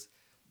Chargers.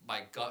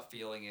 My gut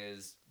feeling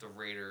is the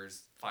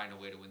Raiders find a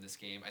way to win this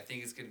game. I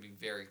think it's going to be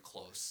very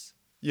close.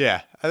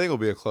 Yeah, I think it'll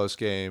be a close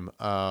game.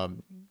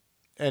 And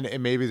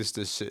maybe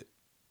this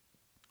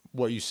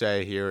what you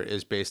say here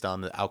is based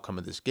on the outcome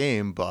of this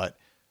game, but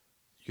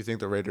you think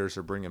the Raiders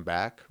are bringing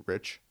back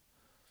Rich?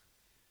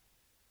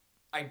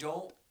 I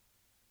don't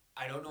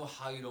know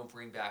how you don't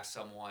bring back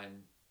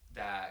someone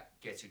that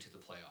gets you to the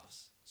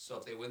playoffs. So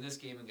if they win this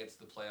game and get to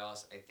the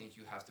playoffs, I think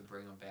you have to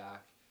bring them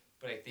back.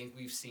 But I think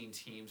we've seen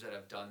teams that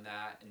have done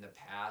that in the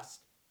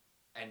past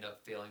end up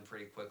failing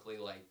pretty quickly.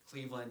 Like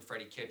Cleveland,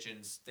 Freddie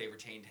Kitchens, they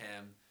retained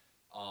him.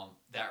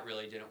 That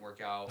really didn't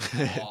work out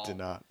at all. Did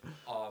not.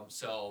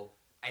 So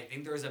I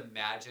think there's a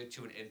magic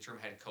to an interim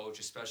head coach,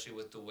 especially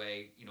with the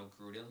way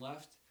Gruden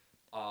left.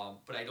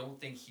 But I don't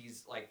think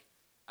he's like.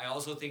 I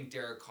also think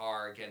Derek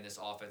Carr, again, this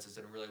offense has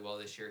done really well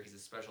this year. He's a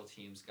special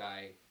teams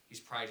guy. He's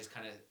probably just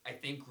kind of, I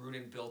think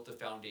Gruden built the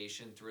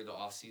foundation through the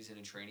offseason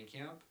and training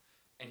camp,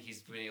 and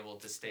he's been able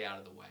to stay out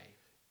of the way.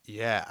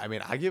 Yeah, I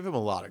mean, I give him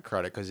a lot of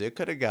credit because it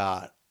could have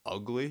got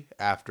ugly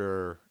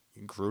after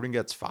Gruden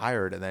gets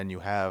fired, and then you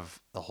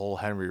have the whole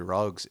Henry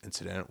Ruggs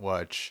incident,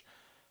 which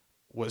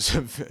was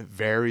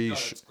very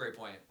that's a great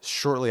point.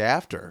 Shortly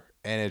after.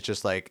 And it's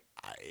just like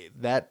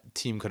that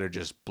team could have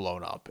just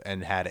blown up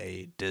and had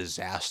a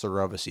disaster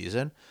of a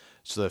season.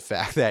 So the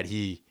fact that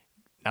he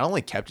not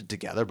only kept it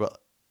together, but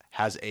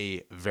has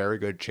a very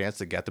good chance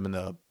to get them in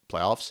the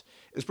playoffs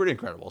is pretty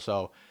incredible.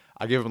 So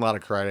I give him a lot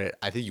of credit.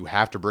 I think you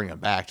have to bring him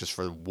back just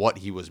for what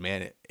he was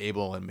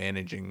able in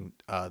managing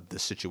the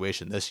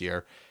situation this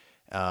year.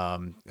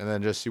 And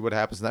then just see what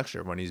happens next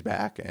year when he's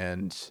back.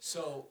 And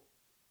so,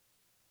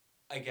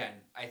 again,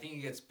 I think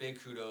he gets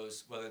big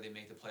kudos whether they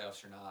make the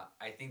playoffs or not.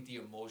 I think the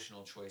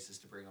emotional choice is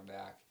to bring him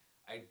back.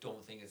 I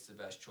don't think it's the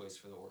best choice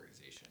for the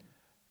organization.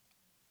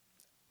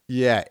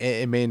 Yeah,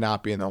 it may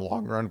not be in the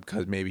long run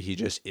because maybe he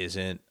just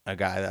isn't a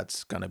guy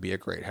that's going to be a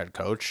great head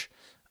coach.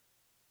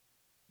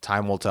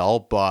 Time will tell,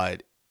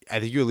 but I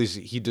think at least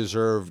he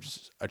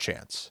deserves a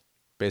chance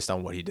based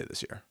on what he did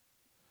this year.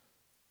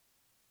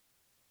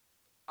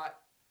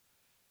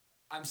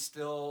 I'm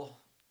still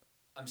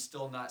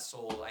not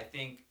sold. I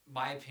think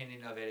my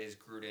opinion of it is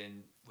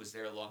Gruden was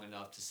there long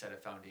enough to set a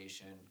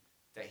foundation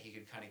that he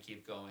could kind of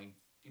keep going.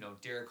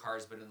 Derek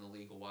Carr's been in the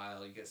league a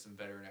while. You get some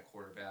veteran at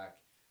quarterback.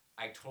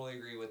 I totally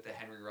agree with the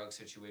Henry Ruggs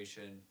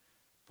situation,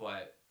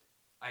 but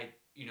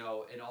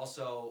and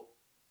also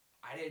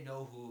I didn't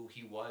know who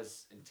he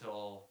was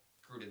until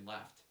Gruden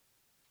left.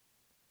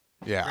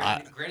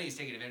 Yeah, granted he's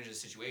taking advantage of the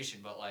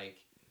situation, but like,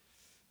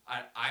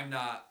 I'm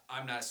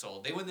not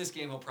sold. They win this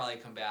game, he'll probably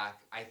come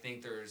back. I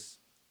think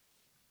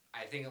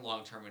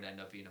long term would end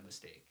up being a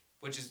mistake,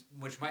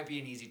 which might be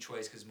an easy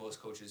choice because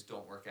most coaches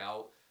don't work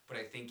out. But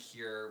I think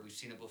here we've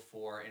seen it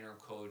before. Interim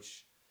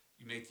coach,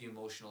 you make the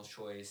emotional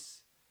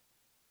choice.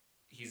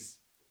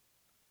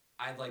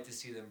 I'd like to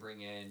see them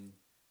bring in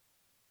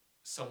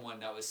someone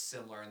that was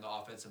similar in the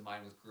offensive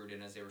mind with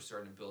Gruden as they were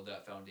starting to build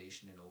that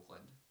foundation in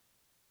Oakland.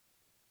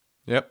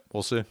 Yep,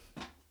 we'll see.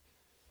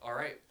 All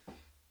right.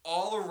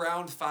 All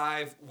around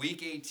 5,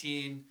 week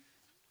 18.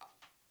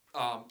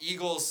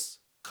 Eagles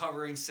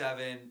covering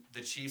 7,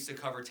 the Chiefs to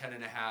cover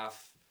 10.5,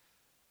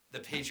 the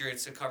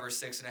Patriots to cover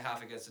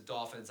 6.5 against the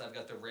Dolphins. I've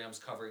got the Rams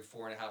covering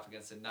 4.5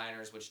 against the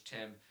Niners, which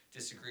Tim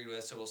disagreed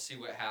with, so we'll see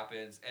what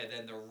happens. And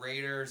then the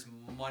Raiders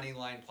money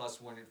line plus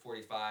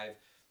 145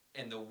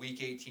 in the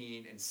week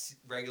 18 and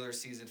regular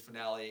season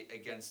finale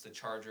against the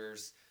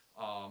Chargers.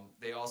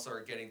 They also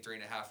are getting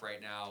 3.5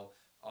 right now,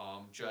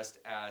 just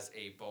as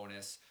a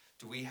bonus.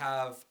 do we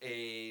have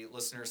a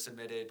listener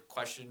submitted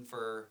question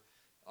for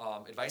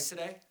advice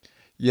today?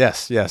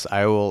 Yes.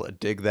 I will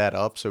dig that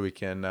up so we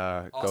can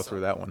go Awesome. through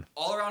that one.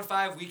 All Around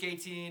 5, Week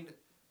 18,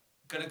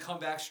 gonna come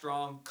back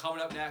strong.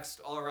 Coming up next,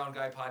 All Around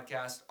Guy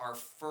podcast, our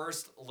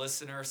first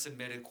listener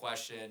submitted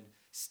question.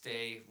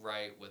 Stay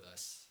right with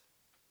us.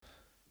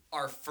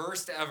 Our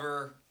first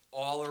ever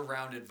all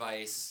around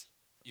advice.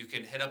 You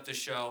can hit up the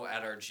show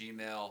at our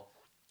Gmail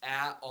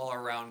at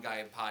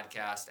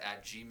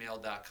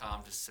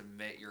allaroundguypodcast@gmail.com to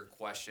submit your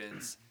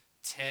questions.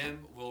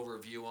 Tim will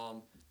review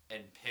them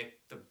and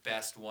pick the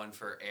best one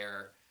for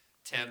air.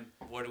 Tim,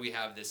 what do we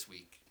have this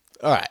week?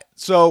 All right.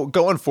 So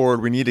going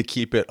forward, we need to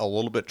keep it a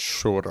little bit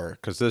shorter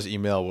because this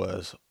email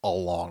was a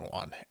long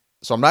one.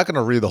 So I'm not going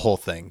to read the whole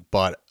thing,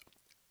 but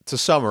to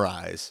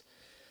summarize,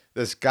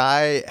 this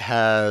guy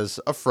has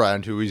a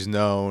friend who he's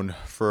known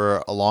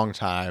for a long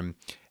time,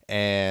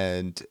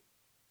 and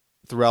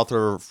throughout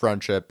their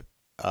friendship,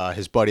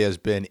 his buddy has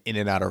been in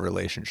and out of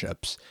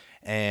relationships.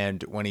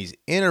 And when he's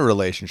in a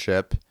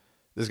relationship,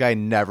 this guy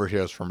never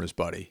hears from his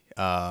buddy.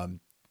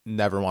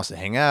 Never wants to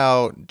hang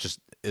out, just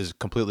is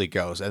completely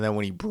ghost. And then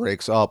when he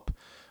breaks up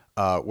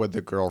with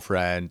the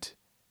girlfriend,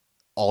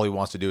 all he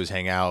wants to do is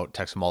hang out,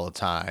 text him all the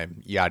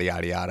time, yada,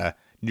 yada, yada.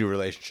 New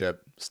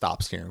relationship,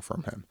 stops hearing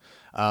from him.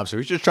 So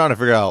he's just trying to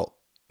figure out,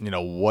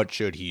 what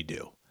should he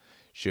do?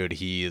 Should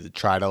he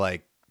try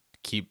to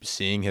keep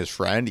seeing his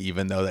friend,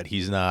 even though that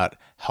he's not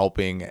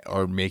helping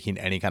or making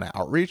any kind of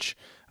outreach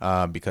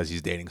because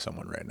he's dating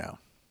someone right now?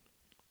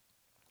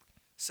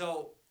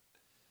 So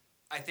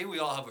I think we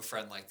all have a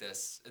friend like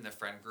this in the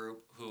friend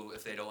group who,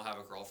 if they don't have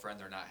a girlfriend,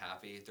 they're not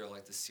happy. They're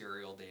like the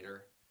serial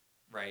dater,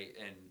 right?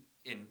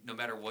 And no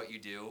matter what you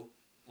do,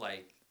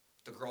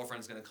 the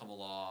girlfriend's going to come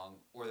along,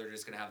 or they're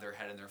just going to have their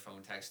head in their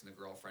phone texting the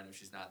girlfriend if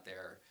she's not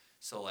there.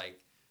 So, I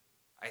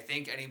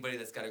think anybody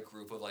that's got a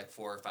group of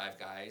 4 or 5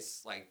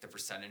 guys, the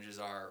percentages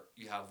are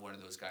you have one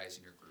of those guys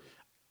in your group.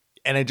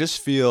 And I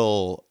just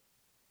feel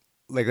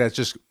like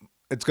it's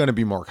going to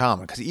be more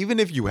common because even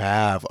if you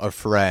have a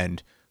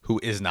friend who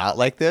is not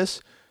like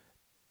this,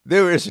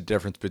 there is a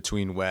difference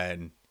between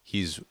when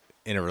he's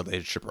in a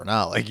relationship or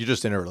not. You're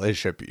just in a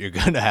relationship, you're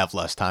going to have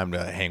less time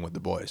to hang with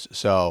the boys.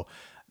 So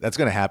that's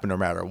going to happen no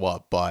matter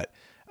what. But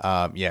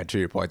to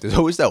your point, there's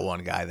always that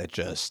one guy that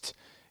just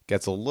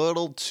gets a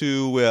little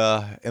too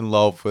in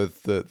love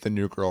with the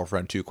new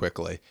girlfriend too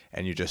quickly,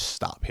 and you just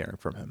stop hearing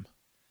from him.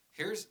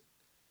 Here's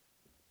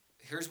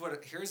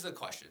the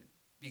question,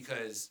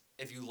 because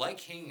if you like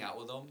hanging out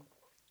with them,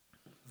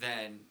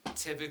 then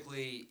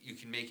typically you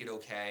can make it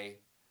okay.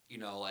 You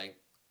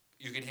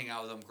can hang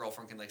out with them.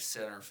 Girlfriend can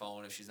sit on her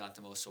phone if she's not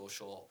the most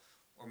social,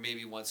 or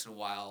maybe once in a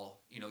while,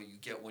 you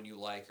get one you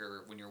like,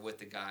 or when you're with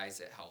the guys,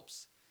 it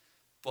helps.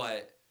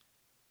 But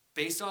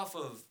based off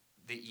of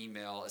the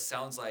email, it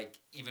sounds like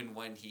even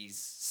when he's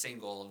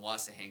single and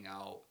wants to hang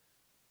out,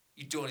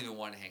 you don't even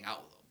want to hang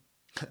out with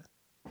him.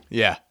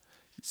 Yeah.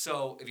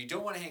 So if you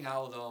don't want to hang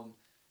out with him,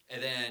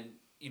 and then,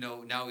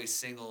 now he's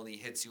single and he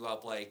hits you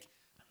up,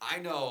 I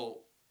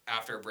know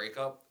after a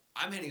breakup,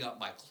 I'm hitting up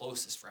my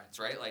closest friends,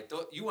 right?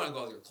 You want to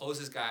go with your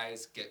closest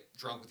guys, get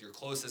drunk with your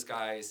closest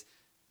guys,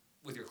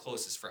 with your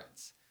closest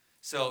friends.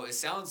 So it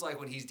sounds like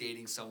when he's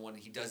dating someone,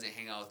 he doesn't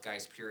hang out with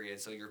guys, period.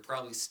 So you're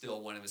probably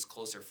still one of his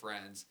closer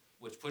friends,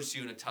 which puts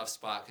you in a tough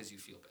spot because you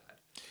feel bad.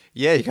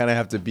 Yeah, you kind of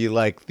have to be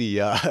like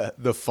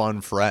the fun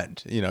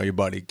friend. Your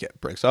buddy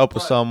breaks up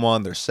with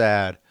someone, they're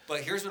sad.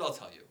 But here's what I'll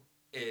tell you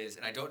is,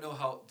 and I don't know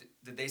how,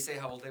 did they say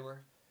how old they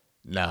were?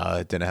 No,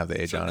 it didn't have the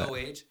age on it. No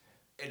age.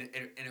 And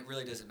it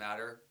really doesn't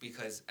matter,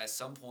 because at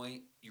some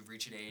point you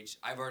reach an age,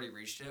 I've already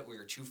reached it, where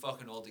you're too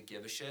fucking old to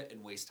give a shit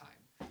and waste time.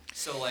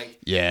 So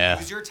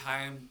use your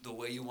time the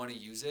way you want to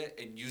use it,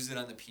 and use it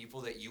on the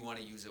people that you want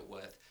to use it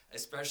with.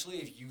 Especially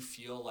if you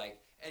feel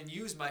and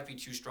use might be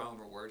too strong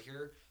of a word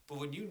here, but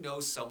when you know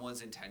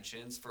someone's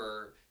intentions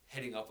for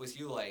hitting up with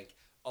you,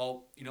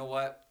 oh, you know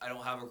what? I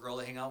don't have a girl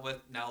to hang out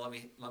with. Now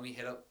let me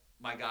hit up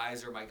my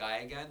guys or my guy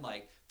again.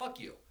 Fuck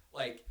you.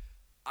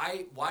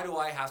 Why do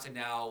I have to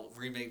now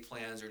remake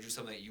plans or do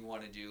something that you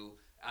want to do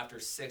after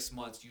 6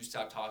 months you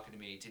stopped talking to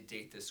me to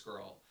date this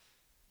girl?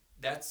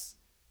 That's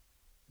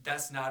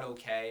not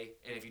okay.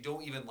 And if you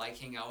don't even like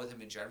hanging out with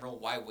him in general,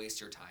 why waste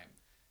your time?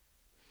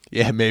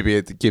 Yeah, maybe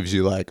it gives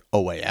you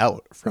a way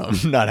out from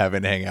not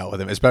having to hang out with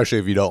him, especially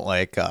if you don't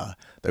like the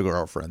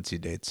girlfriends he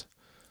dates.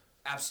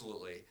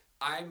 Absolutely.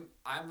 I'm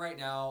right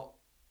now,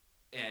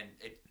 and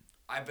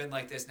I've been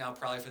like this now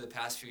probably for the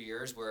past few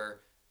years, where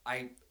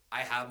I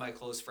have my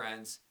close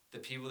friends, the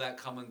people that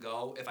come and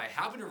go. If I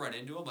happen to run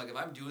into them, if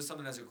I'm doing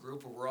something as a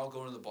group where we're all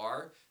going to the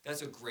bar,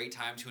 that's a great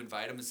time to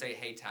invite them and say,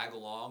 hey, tag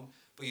along.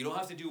 But you don't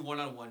have to do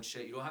one-on-one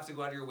shit. You don't have to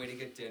go out of your way to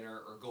get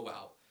dinner or go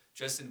out.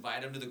 Just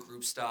invite them to the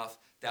group stuff.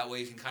 That way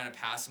you can kind of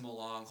pass them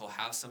along. He'll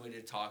have somebody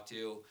to talk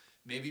to.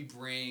 Maybe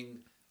bring,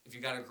 if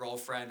you got a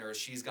girlfriend or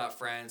she's got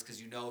friends, because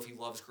if he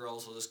loves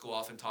girls, he'll just go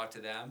off and talk to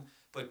them.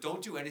 But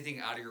don't do anything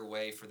out of your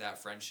way for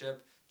that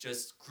friendship.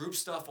 Just group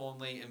stuff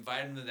only.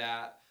 Invite him to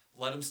that.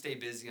 Let him stay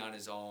busy on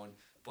his own.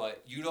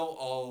 But you don't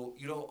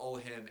owe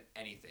him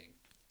anything.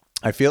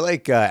 I feel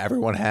like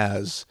everyone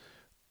has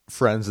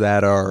friends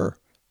that are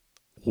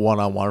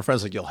one-on-one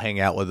friends. Like you'll hang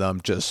out with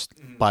them just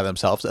by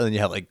themselves, and then you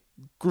have like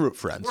group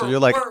friends. So you're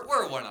like,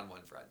 we're a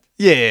one-on-one friend.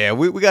 yeah,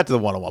 we got to the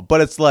one-on-one,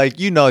 but it's like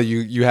you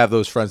have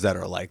those friends that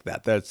are like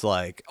that. That's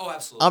like, Oh,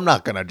 absolutely. I'm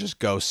not gonna just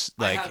go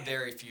I like, have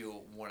very few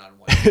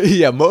one-on-one.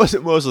 yeah, most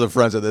of the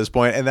friends at this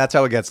point, and that's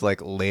how it gets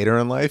like later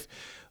in life.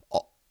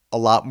 A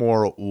lot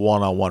more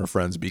one-on-one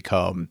friends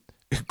become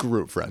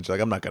group friends.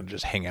 Like I'm not gonna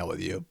just hang out with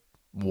you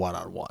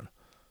one-on-one.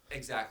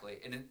 Exactly,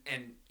 and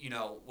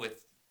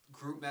with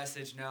group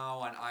message now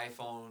on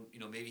iPhone,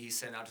 maybe he's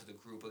sent out to the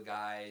group of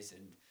guys,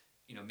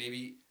 and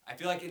maybe I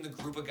feel like in the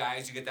group of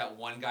guys you get that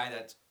one guy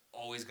that's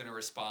always going to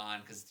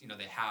respond because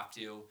they have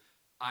to.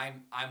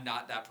 I'm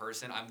not that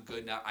person. I'm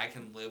good now. I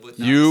can live with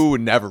You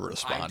never I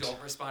respond.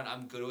 don't respond.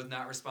 I'm good with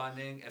not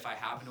responding. If I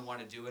happen to want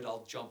to do it,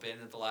 I'll jump in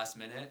at the last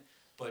minute.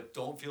 But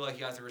don't feel like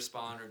you have to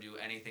respond or do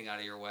anything out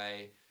of your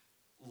way.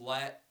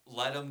 Let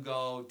him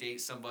go,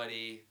 date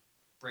somebody,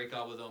 break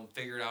up with him,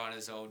 figure it out on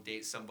his own,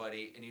 date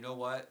somebody. And you know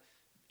what?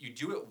 You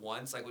do it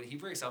once. Like when he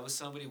breaks up with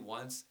somebody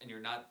once and you're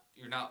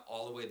not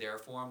all the way there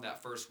for him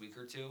that first week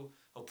or two,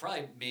 he'll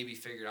probably maybe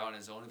figure it out on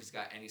his own if he's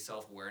got any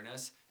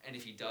self-awareness. And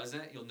if he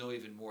doesn't, you'll know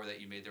even more that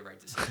you made the right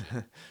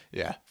decision.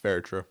 Yeah,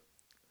 very true.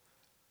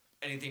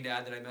 Anything to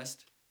add that I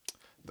missed?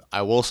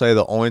 I will say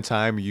the only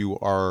time you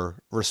are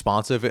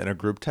responsive in a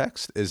group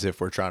text is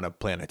if we're trying to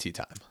plan a tea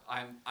time.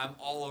 I'm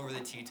all over the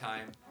tea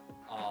time.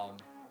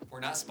 We're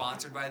not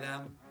sponsored by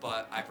them,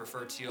 but I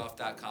prefer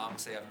teeoff.com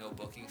because they have no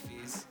booking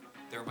fees.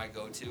 They're my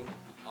go-to.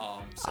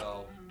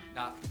 So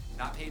not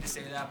paid to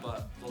say that,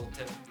 but little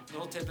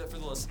tidbit for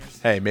the listeners.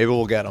 Hey, maybe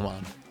we'll get them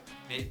on.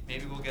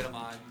 Maybe we'll get them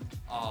on.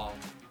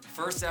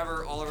 First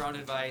ever all-around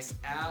advice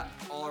at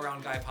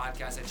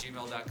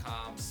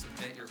allaroundguypodcast@gmail.com.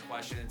 Submit your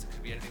questions. It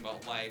could be anything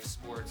about life,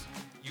 sports,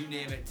 you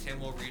name it. Tim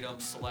will read them,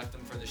 select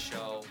them for the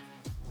show.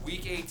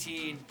 Week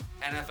 18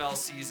 NFL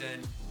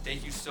season.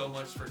 Thank you so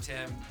much for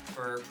Tim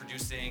for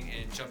producing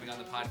and jumping on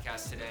the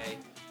podcast today.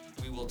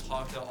 We will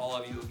talk to all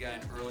of you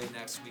again early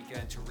next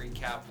weekend to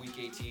recap Week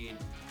 18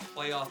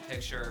 playoff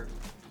picture.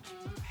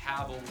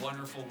 Have a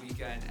wonderful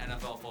weekend,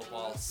 NFL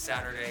football,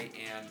 Saturday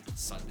and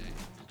Sunday.